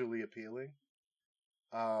visually appealing.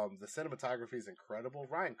 The cinematography is incredible.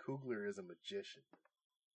 Ryan Coogler is a magician.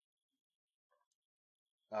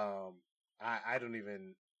 I don't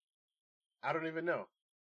even know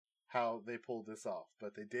how they pulled this off,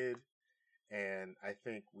 but they did, and I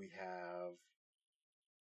think we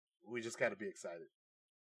just got to be excited,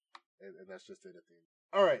 and that's just it at the end.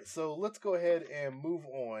 All right, so let's go ahead and move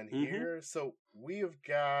on here. So we have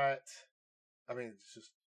got. I mean, it's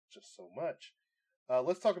just so much.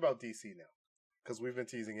 Let's talk about DC now, because we've been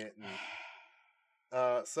teasing it.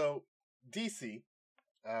 And, so DC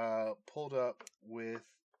pulled up with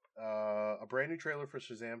a brand new trailer for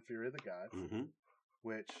Shazam: Fury of the Gods,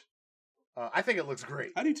 which I think it looks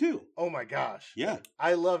great. I do too. Oh my gosh! Yeah,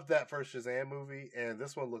 I loved that first Shazam movie, and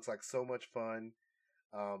this one looks like so much fun.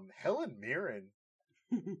 Helen Mirren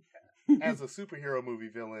as a superhero movie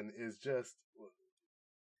villain is just.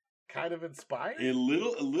 Kind of inspired. A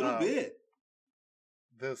little bit.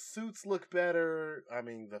 The suits look better. I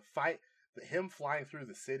mean, the fight, him flying through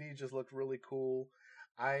the city just looked really cool.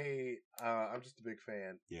 I'm just a big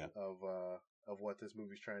fan of what this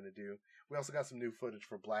movie's trying to do. We also got some new footage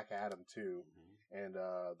for Black Adam too, and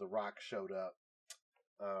The Rock showed up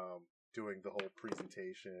doing the whole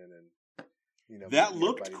presentation, and that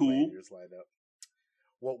looked cool.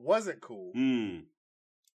 What wasn't cool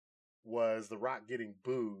was The Rock getting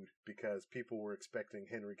booed because people were expecting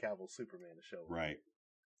Henry Cavill's Superman to show up. Right.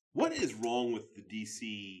 What is wrong with the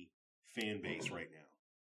DC fan base right now?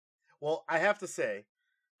 Well, I have to say,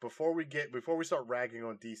 before we start ragging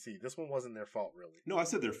on DC, this one wasn't their fault, really. No, I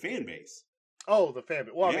said their fan base. Oh, the fan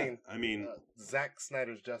base. Well, yeah, I mean, Zack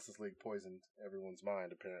Snyder's Justice League poisoned everyone's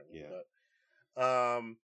mind, apparently. Yeah. But,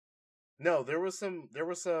 no, there was some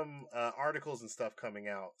articles and stuff coming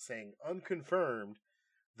out saying unconfirmed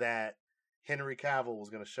that Henry Cavill was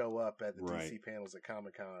going to show up at the DC panels at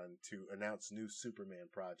Comic-Con to announce new Superman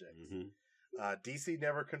projects. Mm-hmm. DC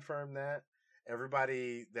never confirmed that.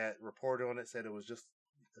 Everybody that reported on it said it was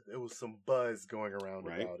some buzz going around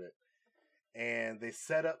about it. And they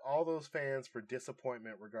set up all those fans for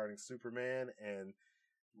disappointment regarding Superman and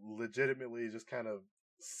legitimately just kind of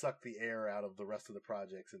sucked the air out of the rest of the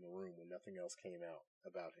projects in the room when nothing else came out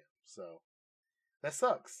about him. So that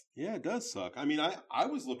sucks. Yeah, it does suck. I mean, I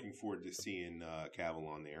was looking forward to seeing Cavill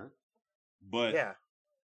on there. But,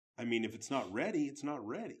 I mean, if it's not ready, it's not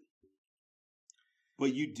ready.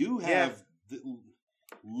 But you do have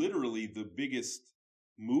literally the biggest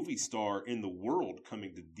movie star in the world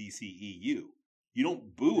coming to DCEU. You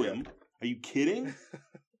don't boo him. Are you kidding?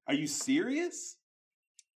 Are you serious?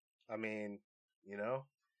 I mean,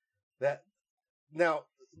 that now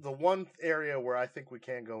the one area where I think we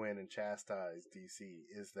can go in and chastise DC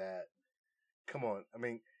is that, come on, I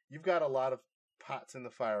mean, you've got a lot of pots in the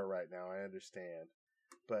fire right now, I understand.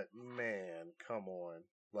 But man, come on.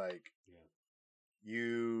 Like,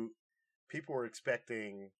 people were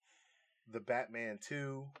expecting the Batman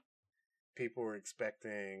 2. People were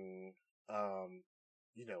expecting,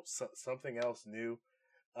 something else new.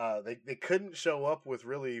 They couldn't show up with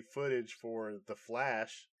really footage for The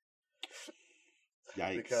Flash.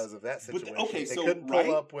 Yikes. Because of that situation. But, okay, they so, couldn't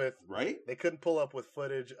pull up with right? They couldn't pull up with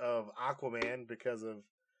footage of Aquaman because of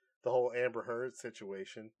the whole Amber Heard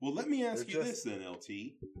situation. Well, let me ask you this then, LT.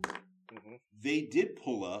 Mm-hmm. They did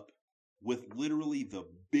pull up with literally the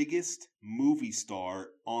biggest movie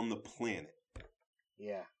star on the planet.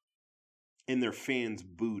 Yeah. And their fans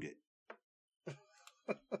booed it.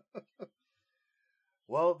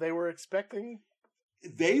 Well, they were expecting...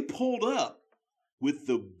 They pulled up with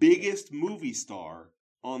the biggest movie star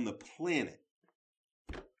on the planet.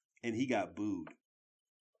 And he got booed.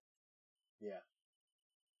 Yeah.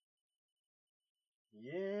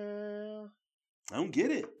 Yeah. I don't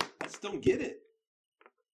get it. I just don't get it.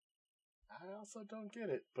 I also don't get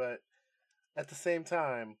it. But at the same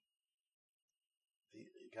time,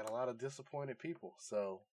 you got a lot of disappointed people.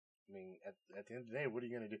 So, I mean, at the end of the day, what are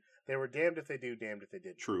you going to do? They were damned if they do, damned if they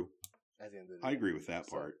didn't. True. At the end of the day. I agree with that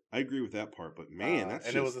part. But man, that's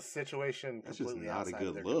and it was a situation completely outside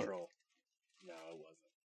of their control. No, it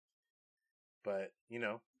wasn't. But,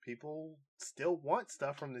 people still want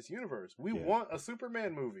stuff from this universe. We want a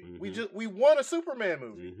Superman movie. Mm-hmm. We want a Superman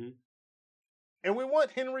movie. Mm-hmm. And we want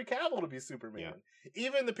Henry Cavill to be Superman. Yeah.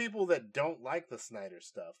 Even the people that don't like the Snyder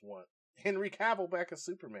stuff want Henry Cavill back as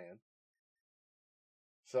Superman.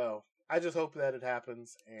 So, I just hope that it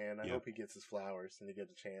happens, and I hope he gets his flowers and he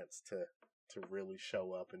gets a chance to really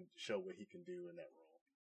show up and show what he can do in that role.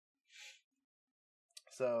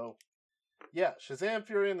 So, yeah, Shazam,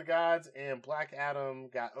 Fury and the Gods, and Black Adam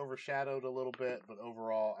got overshadowed a little bit, but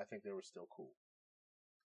overall, I think they were still cool.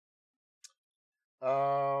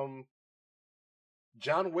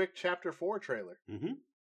 John Wick Chapter 4 trailer. Mm-hmm.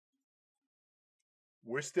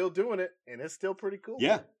 We're still doing it, and it's still pretty cool.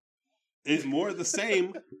 Yeah. It's more of the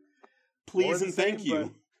same. Please and thank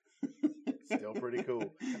you. Still pretty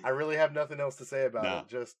cool. I really have nothing else to say about it.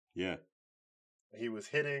 Just he was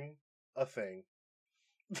hitting a thing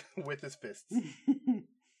with his fists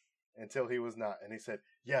until he was not, and he said,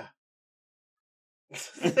 "Yeah."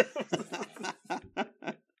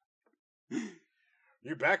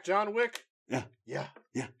 You back, John Wick? Yeah.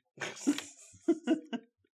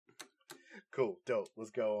 Cool, dope.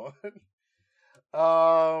 Let's go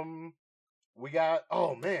on. We got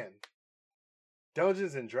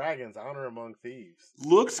Dungeons and Dragons: Honor Among Thieves.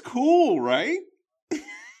 Looks cool, right?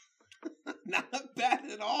 Not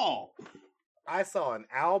bad at all. I saw an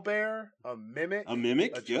owlbear, a mimic,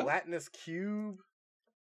 a gelatinous cube,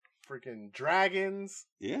 freaking dragons.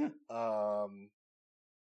 Yeah.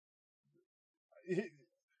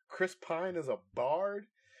 Chris Pine is a bard.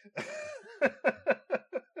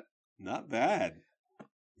 Not bad.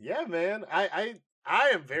 Yeah, man. I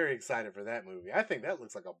am very excited for that movie. I think that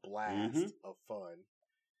looks like a blast of fun.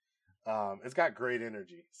 It's got great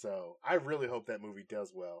energy, so I really hope that movie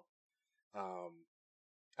does well.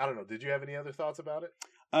 I don't know. Did you have any other thoughts about it?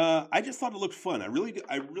 I just thought it looked fun. I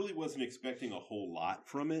really wasn't expecting a whole lot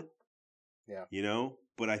from it. Yeah. You know,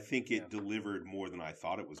 but I think it delivered more than I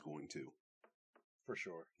thought it was going to. For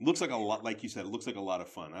sure. Looks like a lot, like you said, it looks like a lot of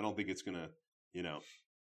fun. I don't think it's gonna, you know.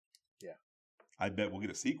 Yeah. I bet we'll get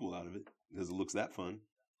a sequel out of it because it looks that fun.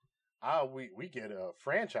 We get a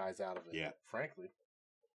franchise out of it. Yeah. Frankly,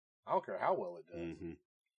 I don't care how well it does. Mm-hmm.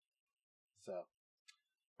 So,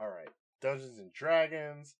 all right, Dungeons and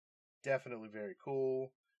Dragons, definitely very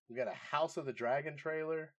cool. We got a House of the Dragon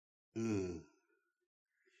trailer. Ugh.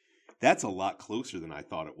 That's a lot closer than I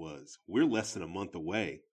thought it was. We're less than a month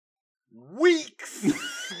away. Weeks,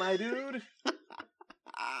 my dude.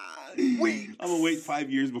 Weeks. I'm gonna wait 5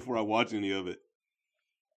 years before I watch any of it.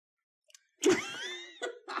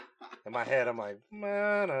 In my head, I'm like,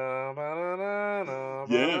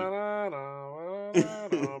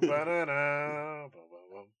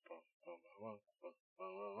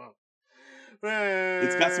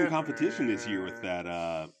 It's got some competition this year with that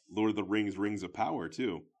Lord of the Rings, Rings of Power,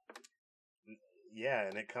 too. Yeah,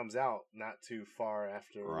 and it comes out not too far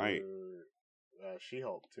after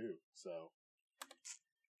She-Hulk, too. So,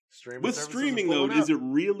 with streaming though, is it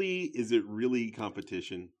really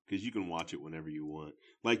competition? Because you can watch it whenever you want.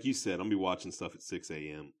 Like you said, I'm gonna be watching stuff at 6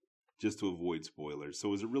 a.m. just to avoid spoilers.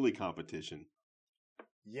 So is it really competition?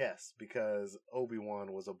 Yes, because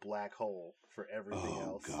Obi-Wan was a black hole for everything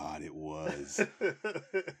else. Oh God, it was.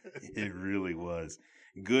 It really was.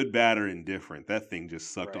 Good, bad, or indifferent. That thing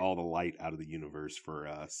just sucked all the light out of the universe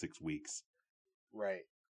for 6 weeks. Right.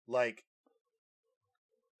 Like,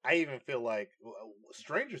 I even feel like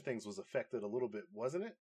Stranger Things was affected a little bit, wasn't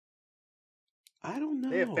it? I don't know.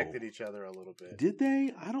 They affected each other a little bit. Did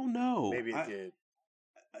they? I don't know. Maybe it did.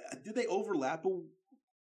 Did they overlap?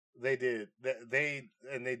 They did. They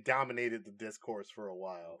dominated the discourse for a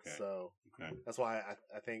while. Okay. So that's why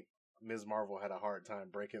I think Ms. Marvel had a hard time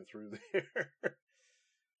breaking through there.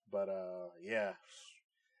 But yeah,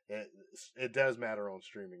 it does matter on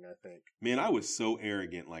streaming, I think. Man, I was so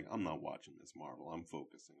arrogant. Like, I'm not watching this Marvel. I'm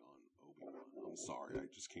focusing on Obi-Wan. I'm sorry, I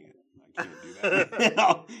just can't. I can't do that right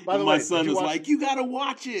now. By the way, my son was like, "You got to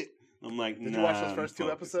watch it." I'm like, "Nah." Did you watch those first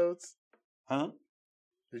 2 episodes? Huh?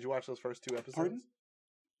 Did you watch those first 2 episodes? Pardon?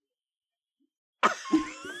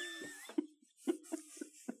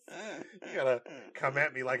 You gotta come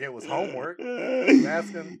at me like it was homework. I'm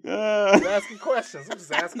asking questions. I'm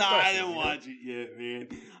just asking questions. I didn't watch it yet, man.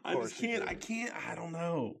 I just can't. I can't. I don't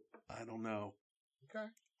know. Okay.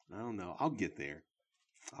 I don't know. I'll get there.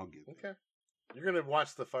 Okay. You're gonna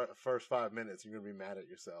watch the first 5 minutes. You're gonna be mad at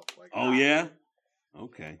yourself. Like, oh yeah.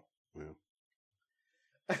 Okay. Well,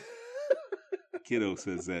 kiddo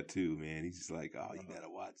says that too, man. He's just like, "Oh, you gotta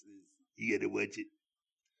watch this. You gotta watch it."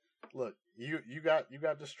 Look, you got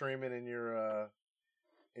the streaming in your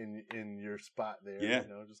in your spot there. Yeah. You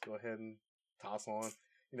know, just go ahead and toss on.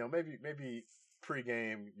 You know, maybe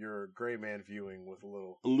pregame your Gray Man viewing with a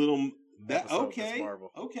little that okay.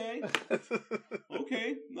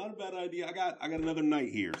 Okay, not a bad idea. I got another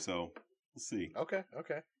night here, so we'll see. Okay.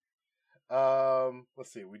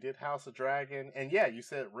 Let's see. We did House of Dragon, and yeah, you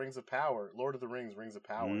said Rings of Power, Lord of the Rings, Rings of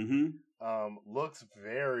Power. Mm-hmm. Looks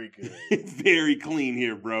very good. Very clean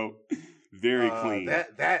here, bro. Very clean.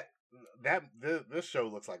 This show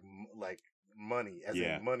looks like money, as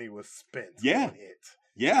in money was spent on it.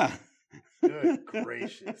 Yeah. Good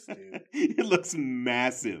gracious, dude. It looks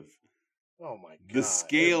massive. Oh my God. The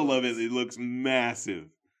scale of it looks massive.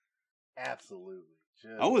 Absolutely.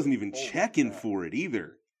 I wasn't even checking for it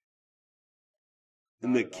either.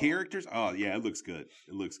 And the characters,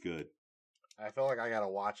 it looks good. I feel like I gotta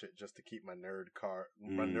watch it just to keep my nerd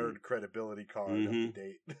credibility card up to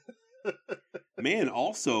date. Man,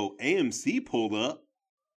 also AMC pulled up.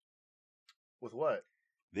 With what?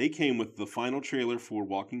 They came with the final trailer for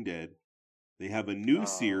Walking Dead. They have a new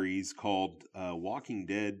series called Walking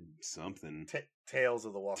Dead something. Tales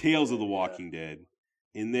of the Walking Dead.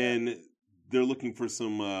 And then they're looking for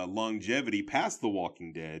some longevity past The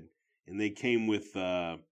Walking Dead. And they came with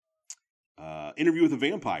Interview with a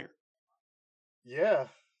Vampire. Yeah.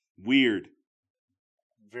 Weird.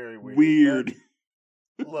 Very weird. Weird.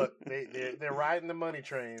 But look, they're riding the money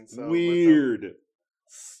train. So weird.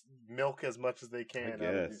 Milk as much as they can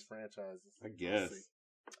out of these franchises. I guess.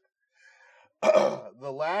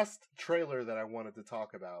 The last trailer that I wanted to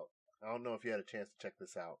talk about, I don't know if you had a chance to check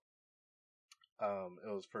this out.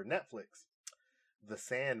 It was for Netflix. The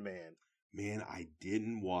Sandman. Man, I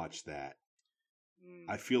didn't watch that.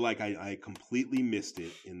 I feel like I completely missed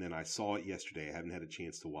it, and then I saw it yesterday. I haven't had a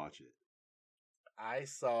chance to watch it. I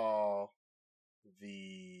saw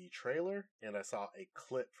the trailer, and I saw a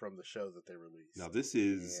clip from the show that they released. Now, this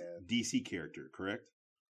is DC character, correct?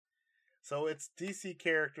 So it's DC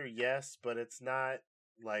character, yes, but it's not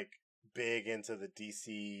like big into the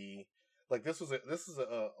DC. Like this is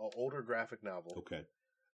a older graphic novel. Okay.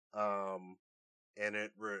 And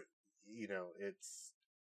it's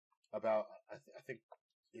about I think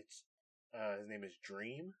it's his name is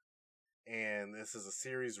Dream, and this is a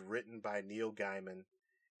series written by Neil Gaiman,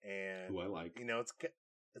 and who I like.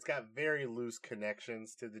 It's got very loose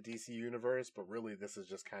connections to the DC universe, but really this is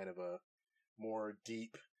just kind of a more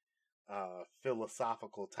deep,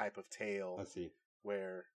 philosophical type of tale. I see.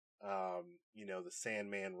 Where, the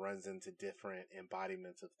Sandman runs into different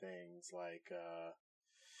embodiments of things, like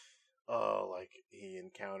he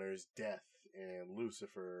encounters Death and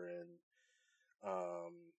Lucifer and,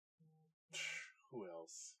 who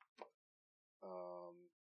else?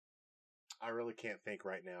 I really can't think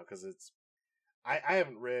right now because I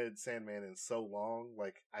haven't read Sandman in so long.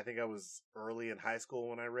 Like, I think I was early in high school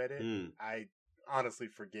when I read it. I honestly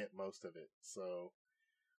forget most of it. So,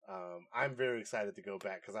 I'm very excited to go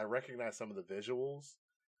back because I recognize some of the visuals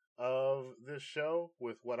of this show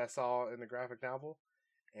with what I saw in the graphic novel.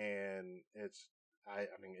 And it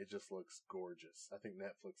just looks gorgeous. I think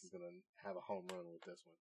Netflix is going to have a home run with this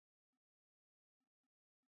one.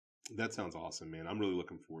 That sounds awesome, man. I'm really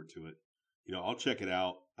looking forward to it. I'll check it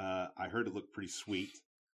out. I heard it looked pretty sweet.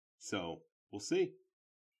 So we'll see.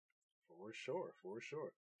 For sure.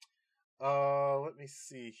 Let me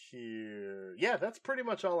see here. Yeah, that's pretty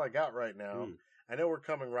much all I got right now. I know we're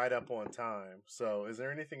coming right up on time. So is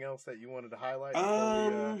there anything else that you wanted to highlight?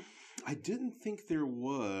 I didn't think there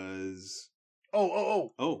was.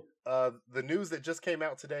 The news that just came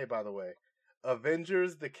out today, by the way.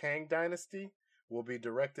 Avengers: The Kang Dynasty will be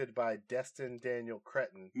directed by Destin Daniel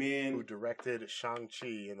Cretton, who directed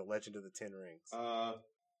Shang-Chi and the Legend of the Ten Rings.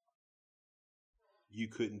 You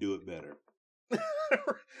couldn't do it better.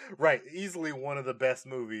 Right, easily one of the best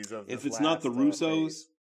movies of. If it's not the Russos, phase.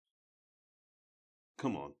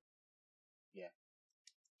 Come on. Yeah,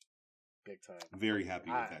 big time. Very happy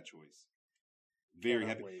with that choice. Very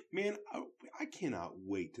happy, man. I cannot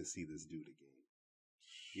wait to see this dude again.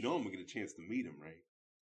 I'm gonna get a chance to meet him, right?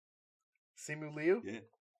 Simu Liu? Yeah.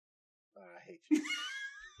 I hate you.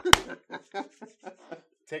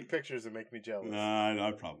 Take pictures and make me jealous.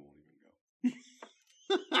 I probably won't even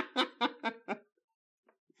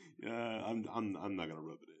go. I'm not gonna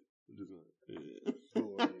rub it in. I'm just gonna.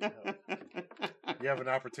 You have an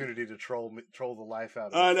opportunity to troll the life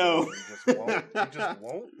out of. I know. You just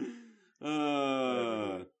won't.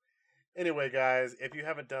 Anyway, guys, if you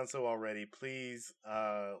haven't done so already, please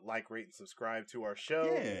like, rate, and subscribe to our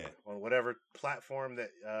show on whatever platform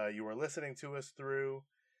that you are listening to us through.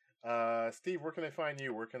 Steve, where can they find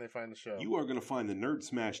you? Where can they find the show? You are going to find the Nerd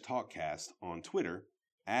Smash Talkcast on Twitter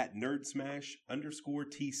at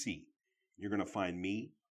NerdSmash_TC. You're going to find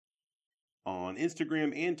me on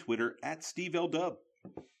Instagram and Twitter at Steve L. Dub.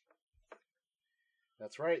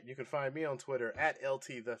 That's right. You can find me on Twitter at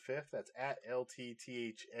LT5th. That's at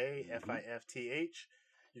LTTHAFIFTH.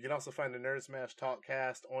 You can also find the Nerd Smash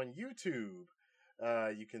Talkcast on YouTube.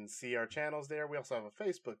 You can see our channels there. We also have a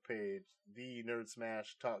Facebook page, the Nerd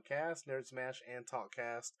Smash Talkcast. Nerd Smash and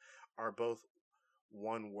Talkcast are both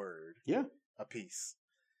one word. Yeah. A piece.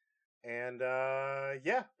 And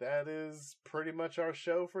that is pretty much our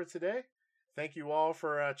show for today. Thank you all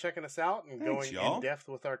for checking us out and going in depth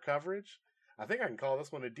with our coverage. I think I can call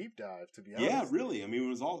this one a deep dive, to be honest. Yeah, really. I mean, it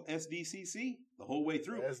was all SDCC the whole way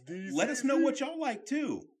through. SDCC. Let us know what y'all like,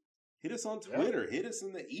 too. Hit us on Twitter. Hit us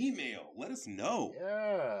in the email. Let us know.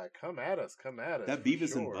 Yeah, come at us. That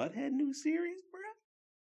Beavis and Butthead new series, bro?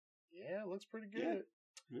 Yeah, looks pretty good.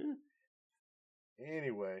 Yeah.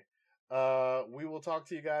 Anyway, we will talk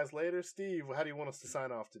to you guys later. Steve, how do you want us to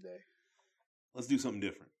sign off today? Let's do something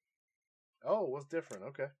different. Oh, what's different?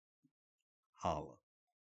 Okay. Holla.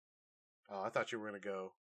 Oh, I thought you were going to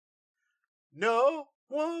go, no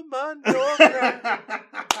woman, no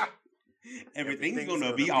cry. Everything's going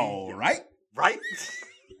to be all right. Right?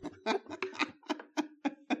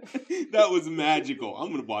 That was magical. I'm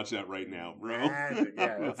going to watch that right now, bro. Magic.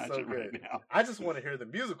 Yeah, that's so good. Right now. I just want to hear the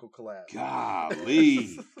musical collab.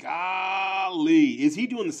 Golly. Is he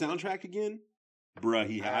doing the soundtrack again?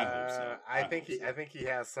 Bruh, I hope so. I think he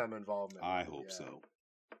has some involvement. I hope so.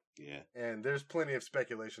 Yeah. And there's plenty of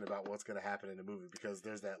speculation about what's going to happen in the movie because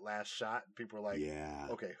there's that last shot. And people are like,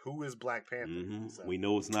 okay, who is Black Panther? Mm-hmm. So. We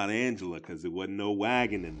know it's not Angela because there wasn't no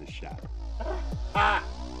wagon in the shot. I'm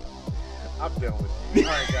done with you.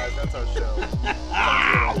 All right, guys, that's our show.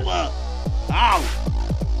 Ow!